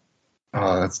of?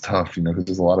 Oh, that's tough, because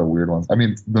there's a lot of weird ones. I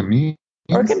mean, the memes,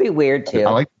 or it can be weird too.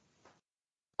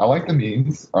 I like the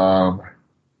memes.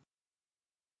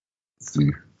 Let's see.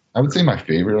 I would say my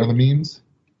favorite are the memes.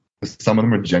 Some of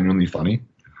them are genuinely funny.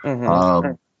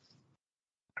 I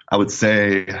would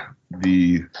say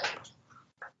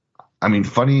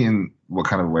funny in what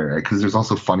kind of way, right? Because there's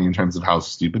also funny in terms of how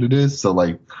stupid it is. So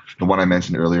the one I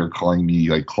mentioned earlier, calling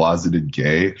me closeted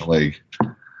gay,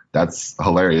 that's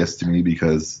hilarious to me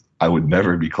because I would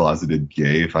never be closeted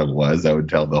gay. If I was, I would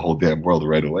tell the whole damn world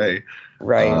right away.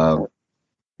 Right.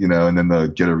 And then the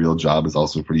get a real job is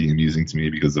also pretty amusing to me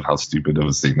because of how stupid of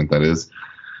a statement that is.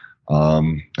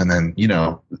 And then,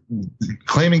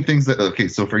 claiming things that, okay,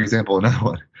 so for example, another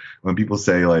one, when people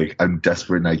say like, I'm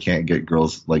desperate and I can't get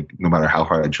girls, like no matter how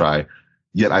hard I try,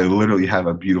 yet I literally have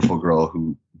a beautiful girl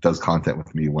who does content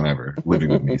with me whenever living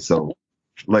with me. So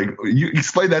like, you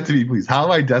explain that to me, please. How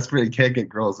am I desperate and can't get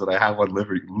girls when I have one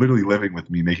literally living with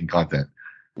me making content?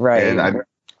 Right. And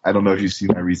I don't know if you've seen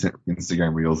my recent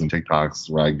Instagram reels and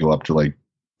TikToks where I go up to like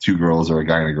two girls or a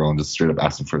guy and a girl and just straight up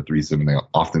ask them for a threesome, and they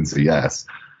often say yes.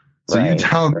 So you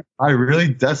tell me, I'm really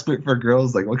desperate for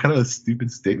girls? Like, what kind of a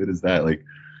stupid statement is that? Like,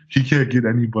 he can't get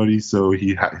anybody, so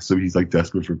he's like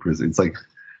desperate for prison. It's like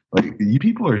you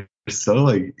people are so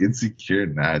like insecure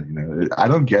and mad. I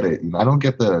don't get it. I don't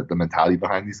get the mentality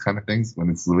behind these kind of things when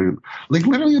it's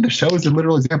literally the show is a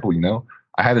literal example.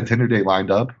 I had a Tinder date lined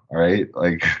up. All right,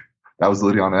 like that was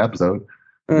literally on an episode.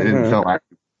 They didn't film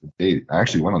the date. I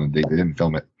actually went on the date. They didn't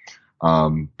film it.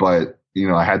 But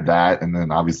I had that, and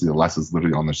then obviously Alessa's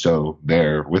literally on the show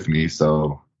there with me,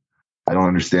 so I don't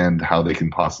understand how they can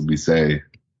possibly say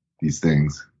these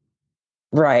things.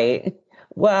 Right.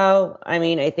 Well, I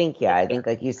mean, I think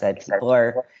like you said, people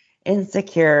are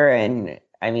insecure, and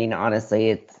I mean, honestly,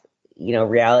 it's,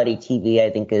 reality TV, I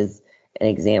think, is an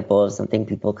example of something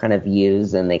people kind of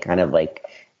use, and they kind of like,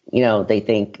 they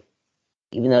think,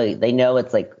 even though they know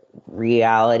it's like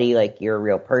reality, like you're a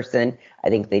real person, I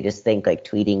think they just think like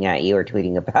tweeting at you or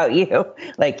tweeting about you,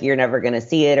 like you're never going to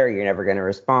see it or you're never going to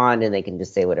respond, and they can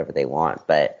just say whatever they want.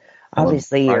 But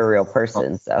obviously you're a real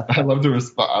person, so I love to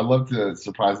respond. I love to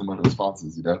surprise them with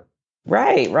responses.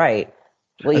 Right.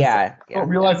 Well, yeah. I don't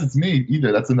realize it's me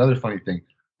either. That's another funny thing.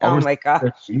 Oh my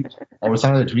gosh. I was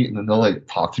on their tweet, and then they'll like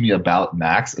talk to me about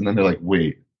Max, and then they're like,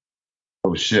 "Wait,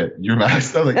 oh shit, you're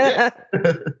Max." I'm like, yeah.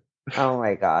 Oh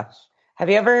my gosh. Have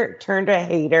you ever turned a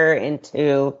hater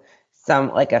into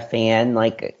like a fan?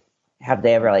 Like, have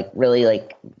they ever like really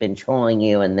like been trolling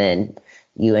you, and then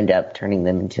you end up turning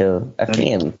them into a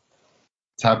fan?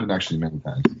 It's happened actually many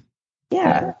times.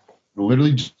 Yeah.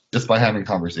 Literally just by having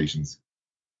conversations.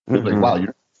 They're like, wow,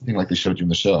 you're something like they showed you in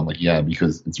the show. I'm like, yeah,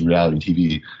 because it's reality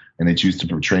TV and they choose to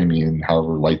portray me in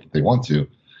however light that they want to.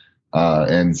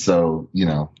 And so,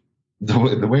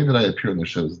 the way that I appear in the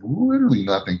show is literally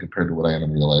nothing compared to what I am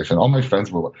in real life. And all my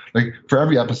friends will, like, for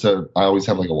every episode, I always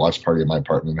have like a watch party at my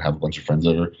apartment and have a bunch of friends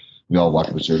over. We all watch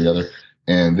the show together.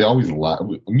 And they always laugh.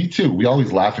 Me too. We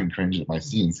always laugh and cringe at my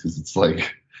scenes because it's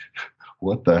like,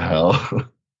 what the hell?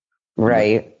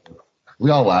 Right.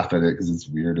 We all laugh at it because it's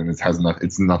weird and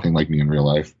it's nothing like me in real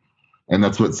life. And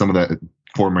that's what some of the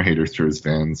former haters to his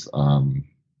fans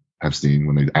have seen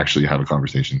when they actually have a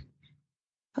conversation.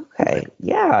 Okay.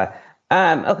 Yeah.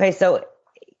 Okay. So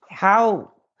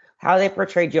how they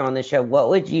portrayed you on the show, what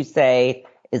would you say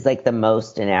is like the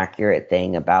most inaccurate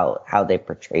thing about how they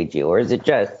portrayed you? Or is it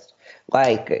just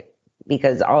like,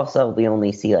 because also we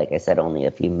only see, like I said, only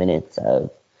a few minutes of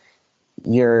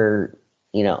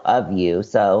of you.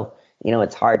 So,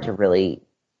 it's hard to really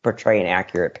portray an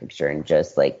accurate picture in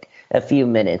just like a few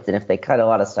minutes. And if they cut a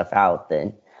lot of stuff out,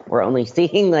 then we're only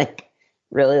seeing like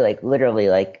really like literally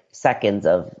like seconds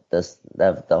of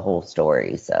the whole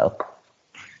story. So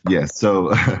yeah,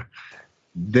 so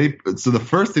the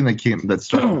first thing that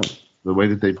started the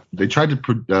way that they tried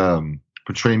to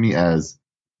portray me as,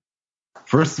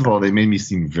 first of all, they made me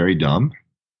seem very dumb,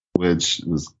 which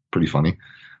was pretty funny.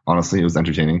 Honestly, it was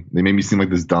entertaining. They made me seem like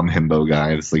this dumb himbo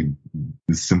guy, this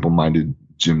simple-minded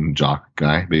gym jock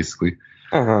guy, basically.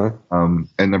 And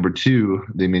number two,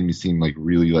 they made me seem like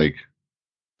really like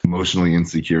emotionally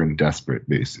insecure and desperate,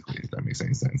 basically, if that makes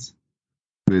any sense.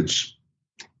 Which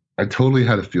I totally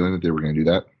had a feeling that they were going to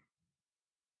do that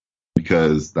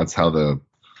because that's how the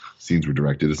scenes were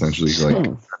directed. Essentially,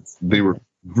 like they were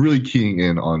really keying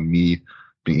in on me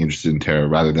being interested in Tara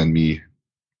rather than me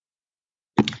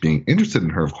being interested in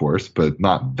her, of course, but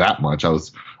not that much.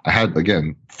 I had,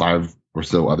 again, 5 or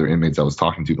so other inmates I was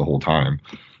talking to the whole time,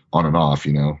 on and off,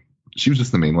 She was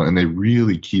just the main one, and they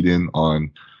really keyed in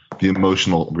on the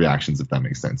emotional reactions, if that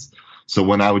makes sense. So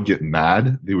when I would get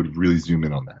mad, they would really zoom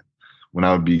in on that. When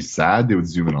I would be sad, they would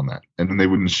zoom in on that. And then they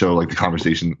wouldn't show like the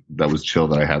conversation that was chill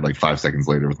that I had like 5 seconds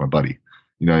later with my buddy.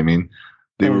 You know what I mean?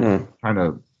 They were kind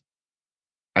of,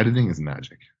 editing is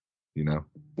magic,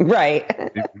 Right.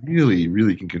 It really,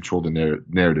 really can control the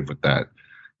narrative with that.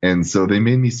 And so they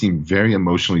made me seem very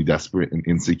emotionally desperate and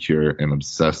insecure and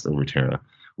obsessed over Tara,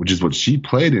 which is what she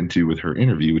played into with her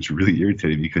interview, which really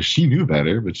irritated me because she knew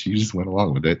better, but she just went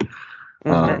along with it.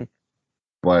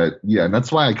 But yeah, and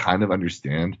that's why I kind of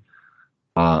understand.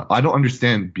 I don't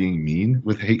understand being mean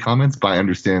with hate comments, but I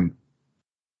understand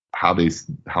how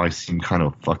I seem kind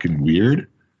of fucking weird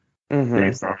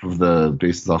based off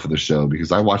of the show,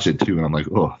 because I watch it too and I'm like,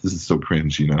 oh, this is so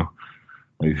cringe, you know.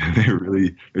 Like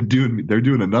they're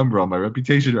doing a number on my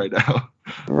reputation right now.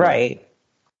 Right.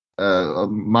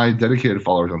 My dedicated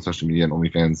followers on social media and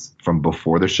OnlyFans from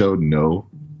before the show know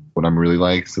what I'm really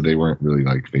like, so they weren't really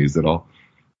like phased at all.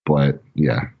 But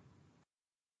yeah.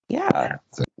 Yeah.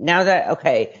 Now that,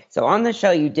 okay, so on the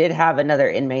show, you did have another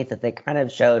inmate that they kind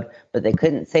of showed, but they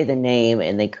couldn't say the name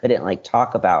and they couldn't like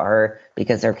talk about her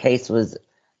because her case was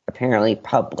apparently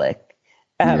public.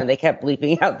 And they kept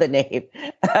bleeping out the name.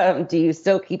 Do you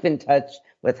still keep in touch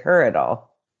with her at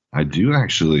all? I do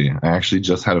actually. I actually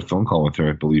just had a phone call with her,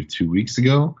 I believe, 2 weeks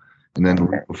ago. And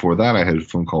then before that, I had a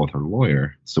phone call with her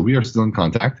lawyer. So we are still in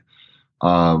contact.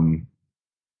 I'm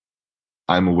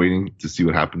awaiting to see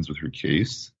what happens with her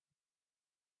case.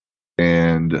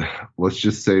 And let's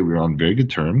just say we're on very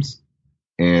good terms.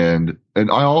 And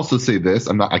I also say this,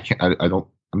 I'm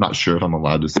not sure if I'm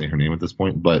allowed to say her name at this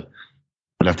point, but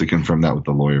I'd have to confirm that with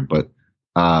the lawyer. But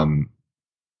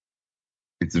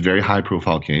it's a very high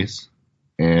profile case.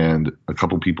 And a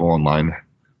couple people online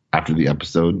after the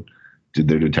episode did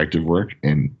their detective work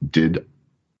and did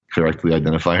correctly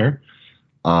identify her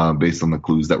based on the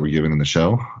clues that were given in the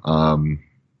show.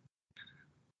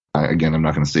 Again, I'm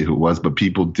not going to say who it was, but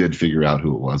people did figure out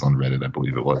who it was on Reddit, I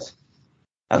believe it was.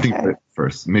 Okay. I think Reddit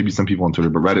first. Maybe some people on Twitter,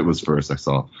 but Reddit was first. I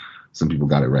saw some people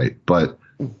got it right. But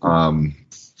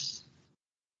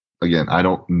again, I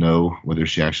don't know whether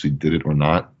she actually did it or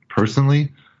not.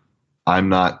 Personally, I'm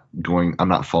not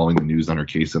following the news on her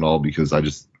case at all because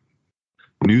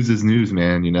news is news,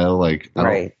 man. You know, like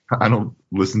I don't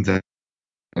listen to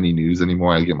any news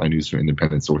anymore. I get my news from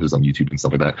independent sources on YouTube and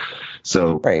stuff like that.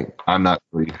 So I'm not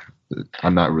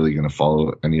really going to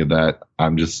follow any of that.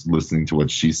 I'm just listening to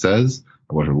what she says,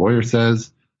 what her lawyer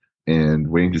says, and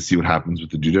waiting to see what happens with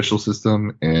the judicial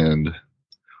system and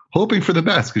hoping for the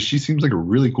best because she seems like a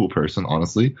really cool person,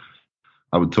 honestly.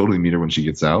 I would totally meet her when she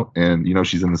gets out. And, you know,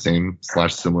 she's in the same /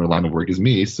 similar line of work as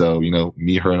me. So, you know,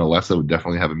 me, her, and Alessa would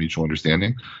definitely have a mutual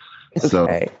understanding. Okay.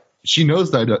 So she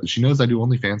knows that I do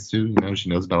OnlyFans too. You know, she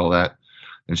knows about all that.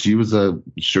 And she was a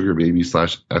sugar baby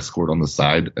 / escort on the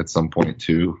side at some point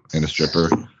too, and a stripper.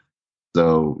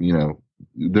 So, you know,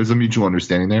 there's a mutual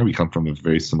understanding there. We come from a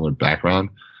very similar background.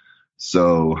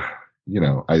 So, you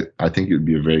know, I think it would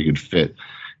be a very good fit.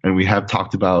 And we have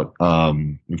talked about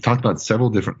several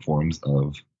different forms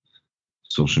of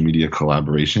social media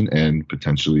collaboration and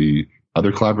potentially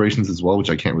other collaborations as well,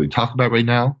 which I can't really talk about right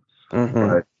now.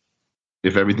 But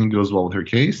if everything goes well with her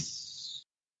case,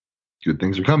 good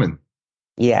things are coming.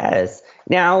 Yes.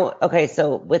 Now, okay,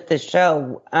 so with the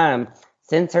show,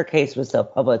 since her case was so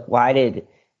public, why did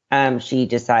she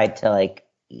decide to like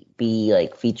be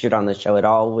like featured on the show at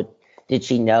all? Did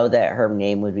she know that her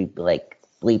name would be like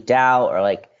bleeped out, or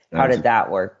like how did that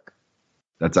work?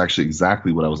 That's actually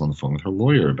exactly what I was on the phone with her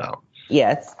lawyer about.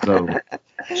 Yes. So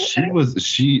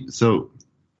so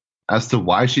as to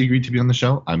why she agreed to be on the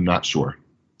show, I'm not sure.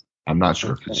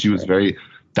 Because she was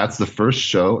that's the first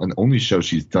show and the only show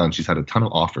she's done. She's had a ton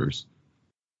of offers.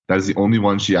 That is the only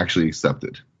one she actually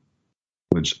accepted,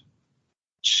 which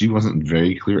she wasn't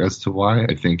very clear as to why.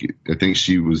 I think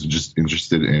she was just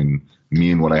interested in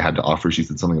me and what I had to offer. She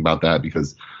said something about that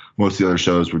because most of the other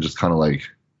shows were just kind of like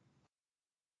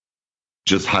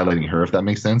just highlighting her, if that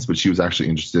makes sense. But she was actually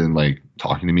interested in like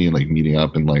talking to me and like meeting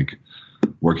up and like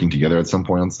working together at some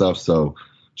point on stuff. So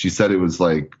she said it was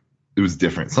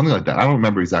different, something like that. I don't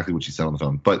remember exactly what she said on the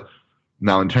phone. But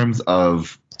now in terms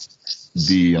of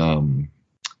the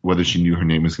whether she knew her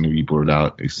name was going to be blurred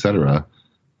out, etc.,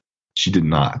 she did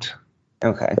not.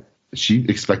 Okay. She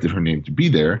expected her name to be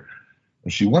there,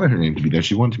 and she wanted her name to be there.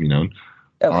 She wanted to be known.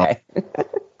 Okay.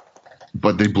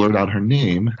 But they blurred out her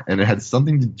name, and it had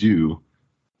something to do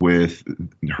with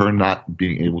her not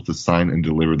being able to sign and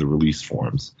deliver the release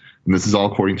forms. And this is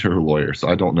all according to her lawyer, so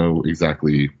I don't know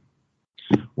exactly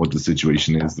what the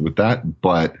situation is with that.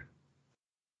 But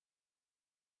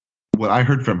what I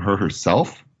heard from her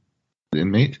herself, the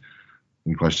inmate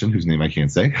in question, whose name I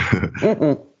can't say,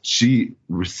 she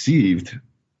received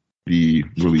the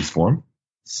release form,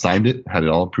 signed it, had it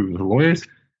all approved with her lawyers,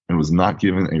 and was not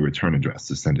given a return address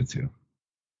to send it to.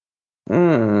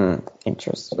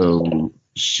 Interesting. So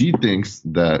she thinks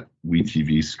that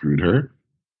WeTV screwed her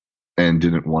and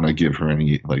didn't want to give her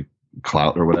any like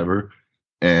clout or whatever.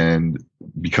 And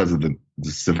because of the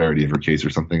severity of her case or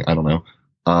something, I don't know.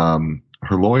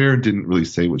 Her lawyer didn't really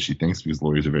say what she thinks because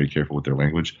lawyers are very careful with their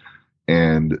language.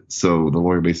 And so the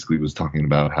lawyer basically was talking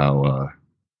about how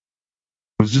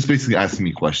was just basically asking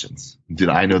me questions. Did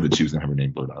I know that she was going to have her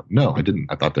name blurred out? No, I didn't.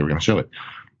 I thought they were going to show it.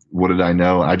 what did I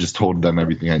know? I just told them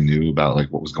everything I knew about like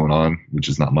what was going on, which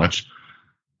is not much,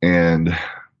 and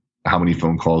how many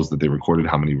phone calls that they recorded,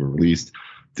 how many were released.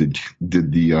 Did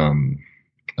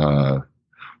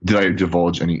I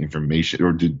divulge any information,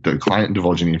 or did the client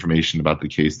divulge any information about the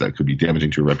case that could be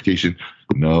damaging to her reputation?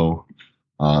 No.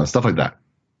 Stuff like that.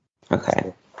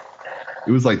 Okay.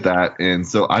 It was like that, and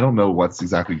so I don't know what's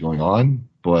exactly going on,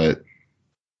 but it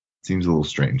seems a little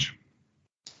strange.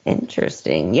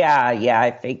 Interesting. Yeah, I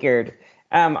figured.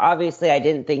 Obviously, I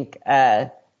didn't think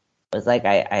was like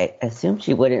I assumed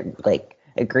she wouldn't like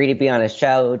agree to be on a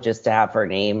show just to have her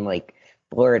name like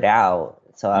blurred out.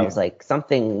 So I was like,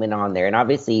 something went on there, and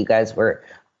obviously, you guys were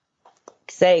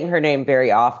saying her name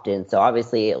very often. So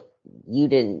obviously, you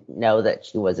didn't know that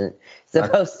she wasn't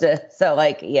supposed to. So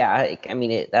like, yeah, I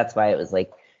mean, that's why it was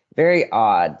like very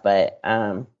odd. But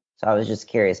so I was just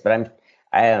curious. But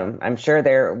I'm sure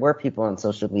there were people on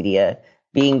social media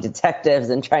being detectives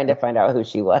and trying to find out who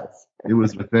she was. It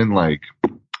was within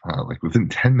within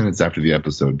 10 minutes after the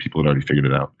episode, people had already figured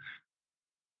it out.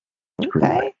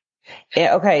 Okay.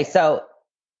 Yeah, okay. So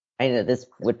I know this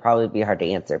would probably be hard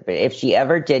to answer, but if she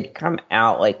ever did come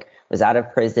out, like was out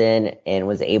of prison and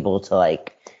was able to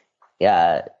like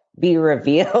be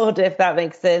revealed, if that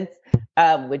makes sense,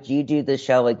 would you do the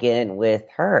show again with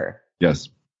her? Yes.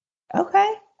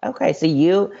 Okay.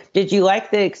 So did you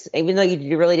like even though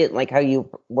you really didn't like how you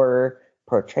were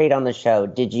portrayed on the show,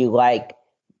 did you like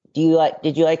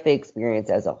the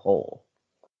experience as a whole?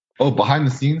 Oh, behind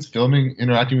the scenes, filming,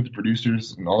 interacting with the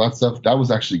producers and all that stuff, that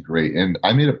was actually great. And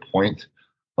I made a point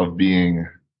of being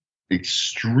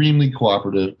extremely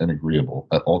cooperative and agreeable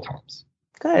at all times.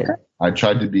 Good. I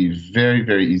tried to be very,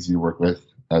 very easy to work with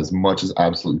as much as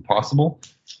absolutely possible.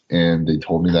 And they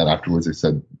told me that afterwards. They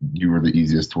said, you were the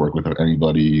easiest to work with of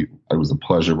anybody. It was a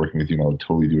pleasure working with you, and I would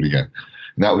totally do it again.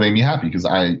 And that made me happy because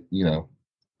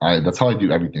that's how I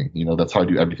do everything. That's how I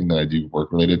do everything that I do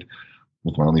work related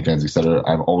with my OnlyFans, etc.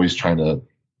 I'm always trying to,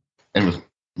 and with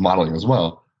modeling as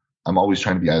well, I'm always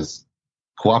trying to be as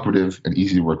cooperative and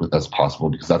easy to work with as possible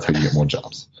because that's how you get more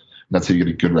jobs. And that's how you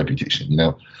get a good reputation,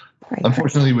 Right.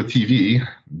 Unfortunately, with TV,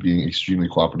 being extremely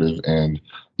cooperative and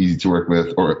easy to work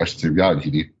with, or I should say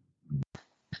reality TV,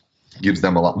 gives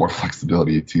them a lot more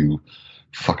flexibility to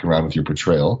fuck around with your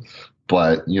portrayal.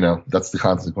 But, that's the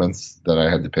consequence that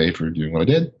I had to pay for doing what I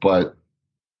did. But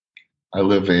I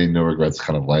live a no regrets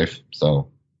kind of life, so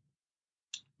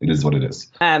it is what it is.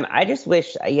 I just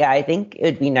wish, I think it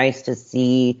would be nice to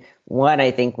see one,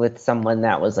 I think with someone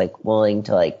that was like willing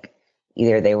to like,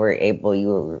 either you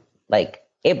were like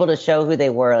able to show who they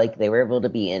were, like they were able to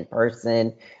be in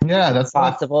person. Yeah, that's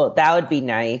possible. That would be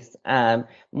nice.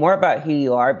 More about who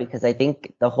you are, because I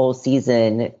think the whole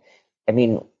season, I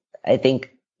think,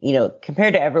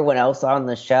 compared to everyone else on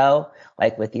the show,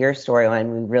 like with your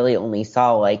storyline, we really only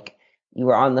saw like, you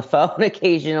were on the phone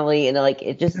occasionally, and like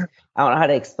it just, I don't know how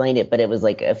to explain it, but it was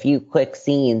like a few quick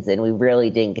scenes, and we really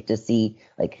didn't get to see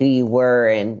like who you were.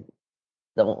 And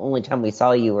the only time we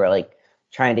saw you were like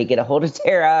trying to get a hold of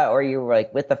Tara, or you were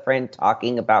like with a friend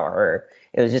talking about her.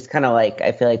 It was just kind of like,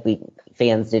 I feel like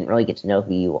fans didn't really get to know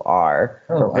who you are.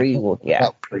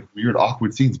 Like weird,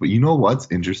 awkward scenes. But you know what's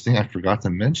interesting? I forgot to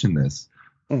mention this.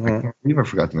 Mm-hmm. I can't believe I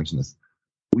forgot to mention this.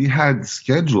 We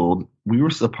were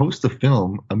supposed to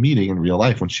film a meeting in real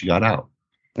life when she got out.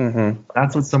 Mm-hmm.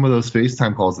 That's what some of those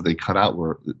FaceTime calls that they cut out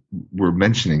were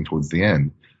mentioning towards the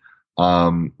end.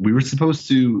 We were supposed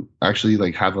to actually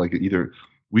like have like either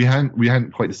we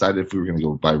hadn't quite decided if we were going to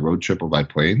go by road trip or by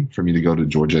plane for me to go to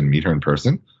Georgia and meet her in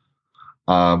person.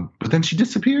 But then she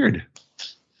disappeared.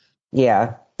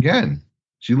 Yeah. Again,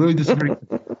 she literally disappeared.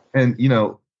 And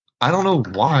I don't know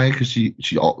why, because she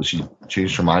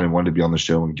changed her mind and wanted to be on the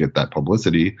show and get that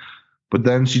publicity. But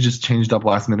then she just changed up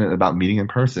last minute about meeting in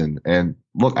person. And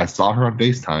look, I saw her on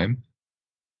FaceTime.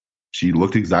 She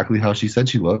looked exactly how she said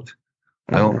she looked.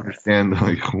 I don't understand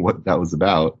like what that was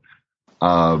about.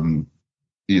 In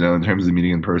terms of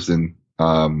meeting in person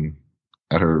in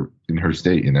her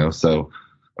state, So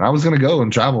I was gonna go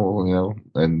and travel,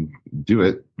 and do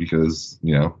it because,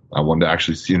 I wanted to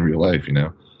actually see in real life,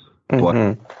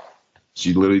 But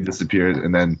she literally disappeared,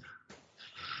 and then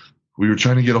we were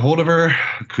trying to get a hold of her,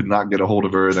 could not get a hold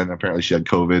of her. Then apparently she had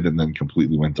COVID, and then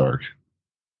completely went dark.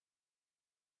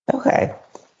 Okay,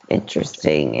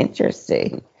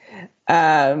 interesting.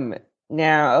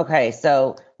 Now, okay,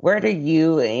 so where do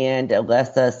you and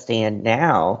Alessa stand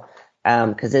now?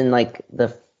 Because in like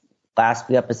the last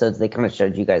few episodes, they kind of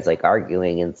showed you guys like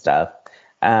arguing and stuff.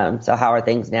 So how are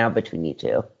things now between you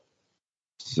two?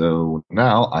 So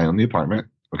now I own the apartment.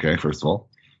 Okay, first of all.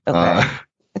 Okay.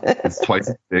 It's twice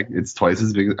as big. It's twice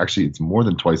as big. Actually, it's more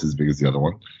than twice as big as the other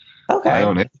one. I Okay.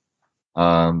 own it.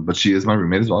 But she is my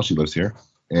roommate as well. She lives here,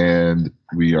 and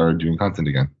we are doing content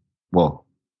again. Well,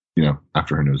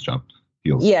 after her nose job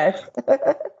heals. Yes.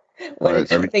 What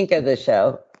did you think of the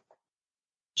show?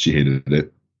 She hated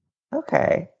it.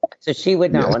 Okay. So she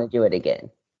would not Yeah. want to do it again.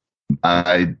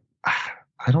 I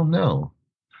don't know.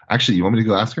 Actually, you want me to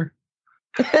go ask her?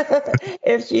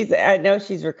 I know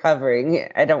she's recovering.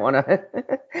 I don't want to.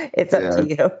 It's up to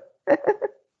you.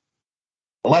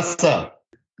 Alexa.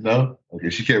 No? Okay,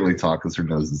 she can't really talk because her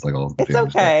nose is like all. It's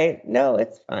okay. No,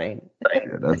 it's fine.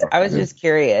 Yeah, I was just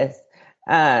curious.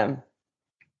 I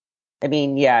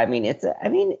mean, it's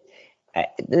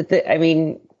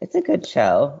a good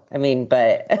show. I mean,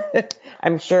 but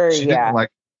I'm sure. She didn't like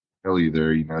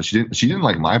either. She didn't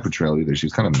like my portrayal either. She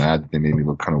was kind of mad that they made me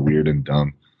look kind of weird and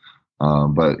dumb.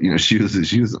 But she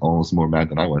was almost more mad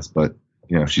than I was. But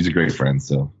she's a great friend,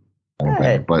 so I don't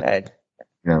blame her. But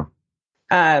good.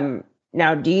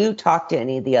 Now, do you talk to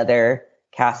any of the other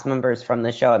cast members from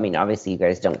the show? I mean, obviously you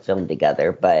guys don't film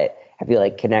together, but have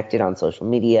you connected on social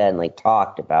media and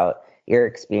talked about your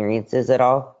experiences at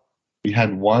all? We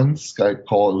had one Skype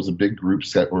call. It was a big group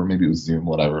Skype, or maybe it was Zoom,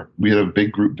 whatever. We had a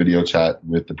big group video chat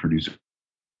with the producers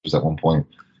at one point,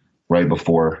 right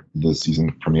before the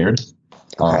season premiered.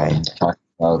 Okay. Talking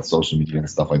about social media and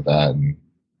stuff like that, and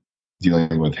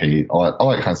dealing with hate, all that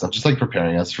kind of stuff, just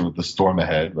preparing us for the storm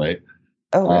ahead, right?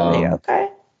 Oh, really? Okay.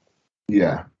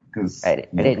 Yeah, because I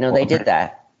didn't know they did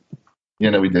that.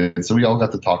 Yeah, no, we did. So we all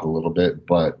got to talk a little bit,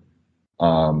 but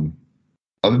other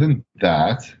than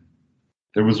that,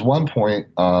 there was one point.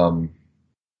 So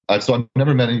I've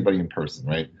never met anybody in person,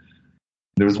 right?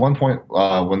 There was one point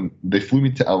when they flew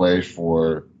me to LA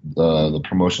for the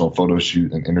promotional photo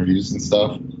shoot and interviews and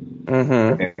stuff.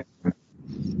 Mm-hmm. And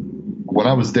when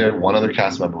I was there, one other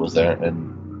cast member was there,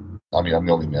 and I mean, I'm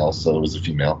the only male, so it was a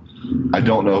female. I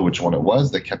don't know which one it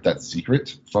was. They kept that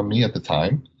secret from me at the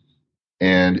time.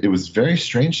 And it was very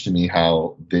strange to me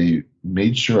how they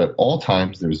made sure at all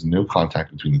times there was no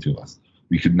contact between the two of us.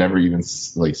 We could never even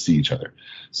see each other.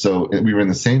 So we were in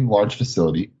the same large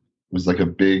facility. It was a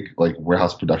big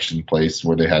warehouse production place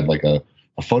where they had a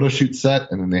photo shoot set,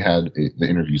 and then they had the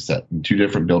interview set in two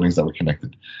different buildings that were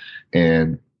connected.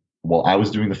 And while I was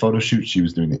doing the photo shoot, she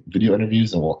was doing the video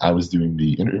interviews, and while I was doing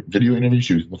the video interview,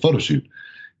 she was doing the photo shoot.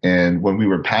 And when we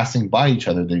were passing by each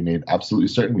other, they made absolutely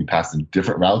certain we passed in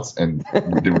different routes, and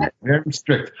they were very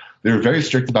strict. They were very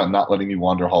strict about not letting me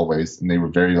wander hallways, and they were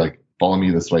very follow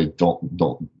me this way, don't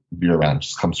veer around,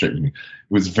 just come straight with me. It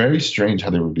was very strange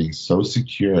how they were being so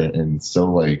secure and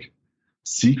so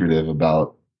secretive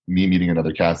about me meeting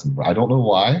another cast member. I don't know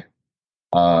why.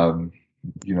 I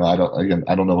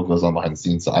don't know what goes on behind the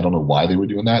scenes, so I don't know why they were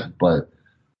doing that, but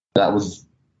that was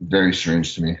very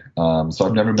strange to me. So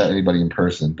I've never met anybody in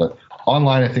person, but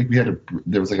online, I think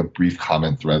there was a brief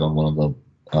comment thread on one of the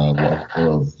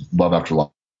Love After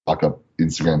Lockup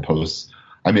Instagram posts.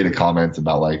 I made a comment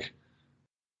about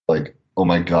oh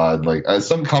my God,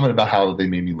 some comment about how they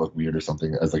made me look weird or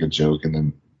something as a joke, and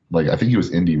then I think it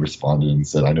was Indy responded and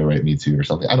said, "I know, right? Me too," or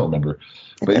something. I don't remember,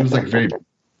 but it was very.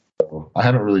 I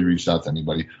haven't really reached out to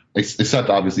anybody except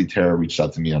obviously Tara reached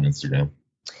out to me on Instagram.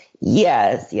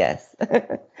 Yes. Yeah.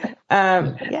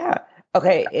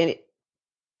 Okay.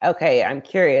 Okay. I'm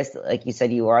curious. Like you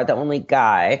said, you are the only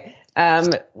guy.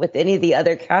 With any of the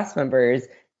other cast members,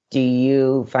 do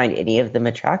you find any of them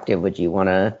attractive? Would you want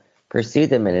to pursue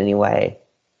them in any way?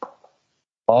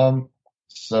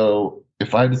 So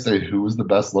if I had to say who was the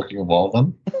best looking of all of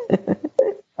them,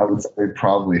 I would say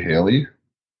probably Haley.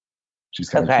 She's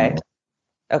kind of cute.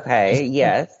 Okay.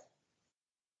 Yes.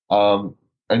 And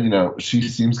she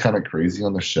seems kind of crazy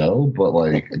on the show, but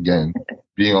again,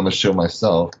 being on the show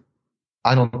myself,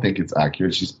 I don't think it's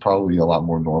accurate. She's probably a lot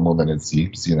more normal than it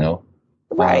seems,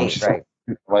 Right.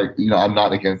 Right. I'm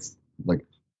not against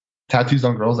tattoos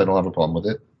on girls. I don't have a problem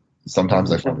with it.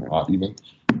 Sometimes I find it hot even.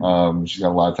 She's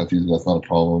got a lot of tattoos, but that's not a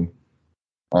problem.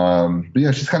 But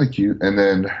yeah, she's kind of cute. And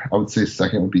then I would say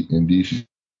second would be Indy. She's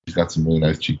got some really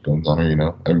nice cheekbones on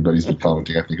her. Everybody's been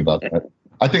commenting, I think, about that.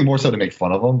 I think more so to make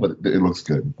fun of them, but it looks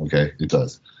good. Okay, it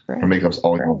does. Right. Her makeup's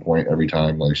always on point every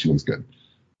time. She looks good.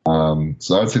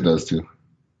 So I would say those two.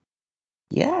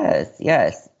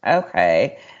 Yes.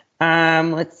 Okay.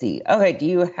 Let's see. Okay, do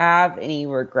you have any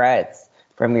regrets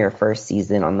from your first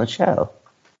season on the show?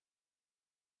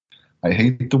 I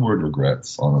hate the word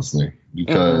regrets, honestly,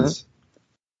 because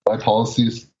my policy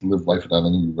is to live life without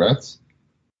any regrets.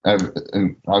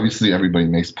 And obviously everybody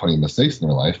makes plenty of mistakes in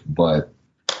their life, but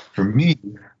for me,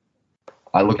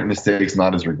 I look at mistakes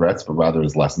not as regrets, but rather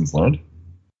as lessons learned.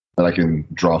 that I can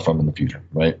draw from in the future,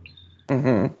 right?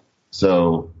 Mm-hmm.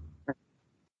 So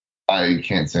I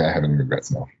can't say I have any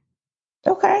regrets now.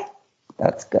 Okay,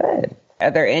 that's good.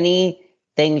 Are there any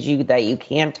things that you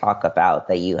can talk about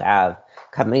that you have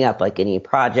coming up, like any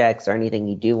projects or anything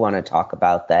you do want to talk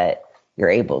about that you're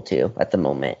able to at the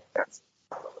moment?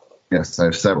 Yes, I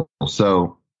have several.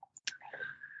 So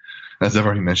as I've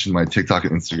already mentioned, my TikTok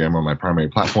and Instagram are my primary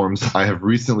platforms. I have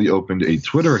recently opened a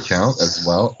Twitter account as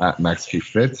well at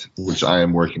MaxKFit, which I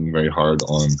am working very hard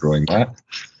on growing that.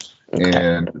 Okay.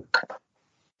 And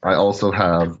I also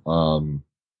have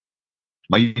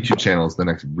my YouTube channel is the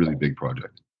next really big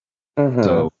project. Mm-hmm.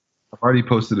 So I've already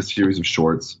posted a series of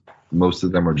shorts. Most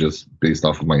of them are just based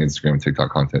off of my Instagram and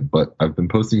TikTok content, but I've been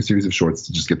posting a series of shorts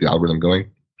to just get the algorithm going.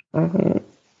 Mm-hmm.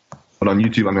 But on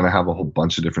YouTube, I'm going to have a whole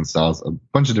bunch of different styles, a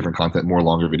bunch of different content, more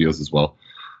longer videos as well.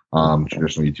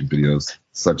 Traditional YouTube videos,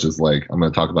 such as I'm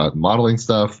going to talk about modeling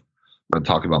stuff. I'm going to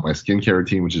talk about my skincare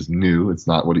routine, which is new. It's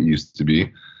not what it used to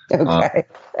be. Okay.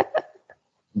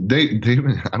 They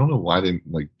I don't know why they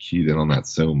keyed in on that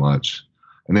so much,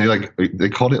 and they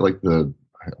called it the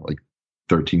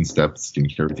 13-step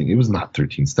skincare routine. It was not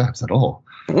 13 steps at all.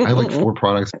 I had 4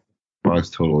 products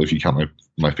total if you count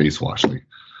my face wash,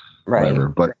 whatever.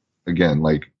 But again,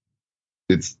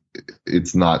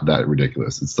 it's not that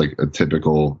ridiculous. It's a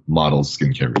typical model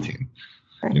skincare routine,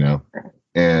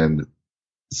 And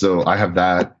so I have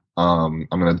that. I'm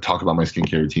going to talk about my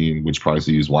skincare routine, which products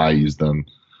I use, why I use them.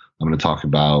 I'm going to talk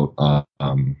about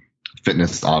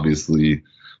fitness, obviously,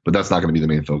 but that's not going to be the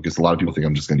main focus. A lot of people think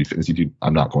I'm just going to do fitness YouTube.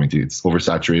 I'm not going to. It's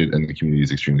oversaturated and the community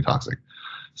is extremely toxic.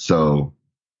 So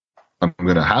I'm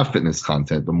going to have fitness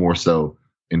content, but more so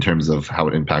in terms of how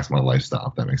it impacts my lifestyle,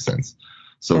 if that makes sense.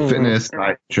 So fitness,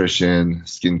 diet, nutrition,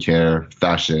 skincare,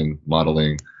 fashion,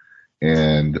 modeling,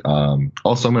 and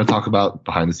also I'm going to talk about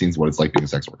behind the scenes what it's like being a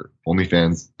sex worker,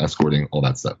 OnlyFans, escorting, all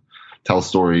that stuff. Tell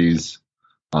stories.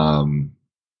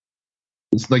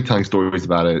 It's telling stories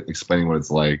about it, explaining what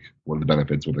it's like, what are the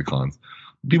benefits, what are the cons.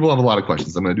 People have a lot of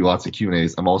questions. I'm going to do lots of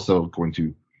Q&As. I'm also going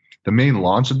to, the main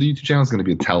launch of the YouTube channel is going to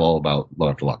be a tell-all about Love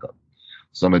After Lockup.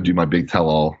 So I'm going to do my big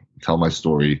tell-all, tell my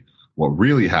story, what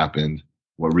really happened,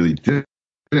 what really didn't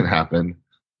happen,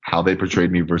 how they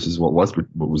portrayed me versus what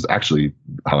was actually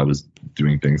how I was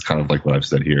doing things, kind of like what I've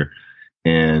said here,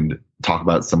 and talk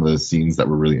about some of the scenes that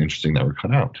were really interesting that were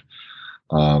cut out.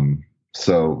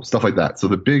 So stuff like that. So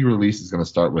the big release is going to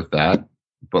start with that.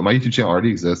 But my YouTube channel already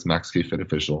exists, MaxKFit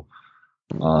Official.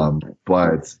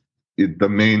 But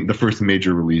the first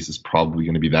major release is probably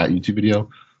going to be that YouTube video,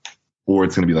 or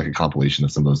it's going to be a compilation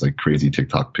of some of those crazy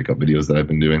TikTok pickup videos that I've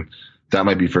been doing. That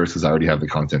might be first because I already have the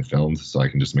content filmed, so I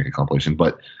can just make a compilation.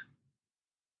 But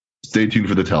stay tuned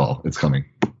for the tell-all. It's coming.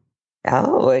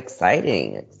 Oh,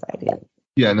 exciting.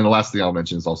 Yeah, and then the last thing I'll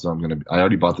mention is also I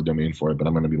already bought the domain for it, but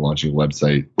I'm going to be launching a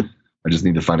website. I just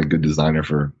need to find a good designer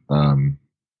for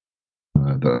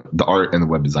the art and the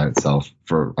web design itself.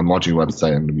 I'm launching a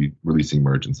website. I'm going to be releasing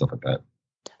merch and stuff like that.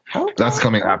 Okay. That's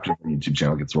coming after the YouTube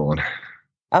channel gets rolling.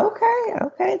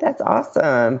 Okay, that's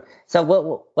awesome. So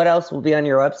what else will be on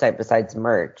your website besides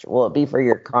merch? Will it be for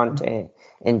your content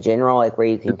in general, where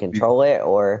you can control it,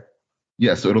 or?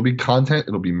 Yeah, so it'll be content,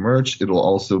 it'll be merch, it'll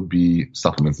also be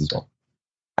supplements as well.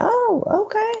 Oh,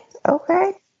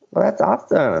 okay. Well, that's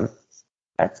awesome.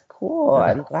 That's cool. Yeah.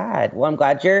 I'm glad. Well, I'm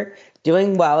glad you're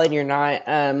doing well and you're not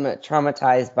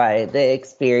traumatized by the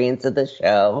experience of the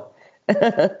show.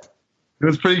 It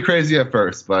was pretty crazy at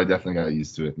first, but I definitely got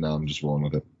used to it. Now I'm just rolling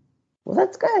with it. Well,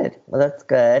 that's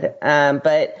good.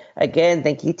 But again,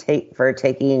 thank you for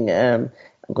taking a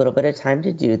little bit of time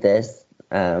to do this.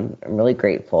 I'm really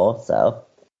grateful. So,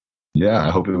 yeah, I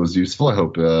hope it was useful. I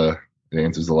hope it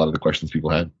answers a lot of the questions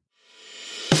people had.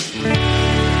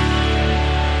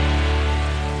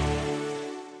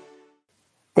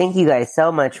 Thank you guys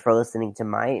so much for listening to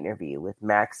my interview with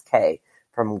Max K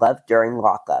from Love During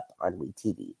Lockup on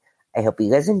WeTV. I hope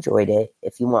you guys enjoyed it.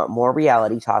 If you want more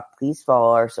reality talk, please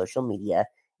follow our social media.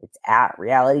 It's at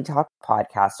Reality Talk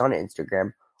Podcast on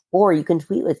Instagram, or you can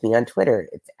tweet with me on Twitter.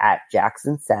 It's at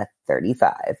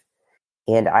JacksonSeth35.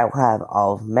 And I'll have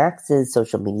all of Max's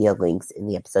social media links in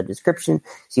the episode description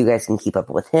so you guys can keep up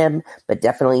with him. But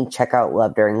definitely check out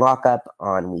Love During Lockup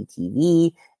on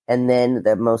WeTV. And then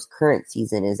the most current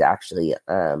season is actually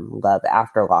Love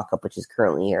After Lockup, which is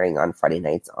currently airing on Friday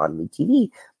nights on WeTV.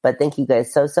 But thank you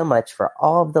guys so much for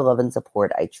all of the love and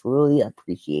support. I truly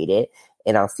appreciate it.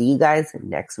 And I'll see you guys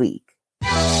next week.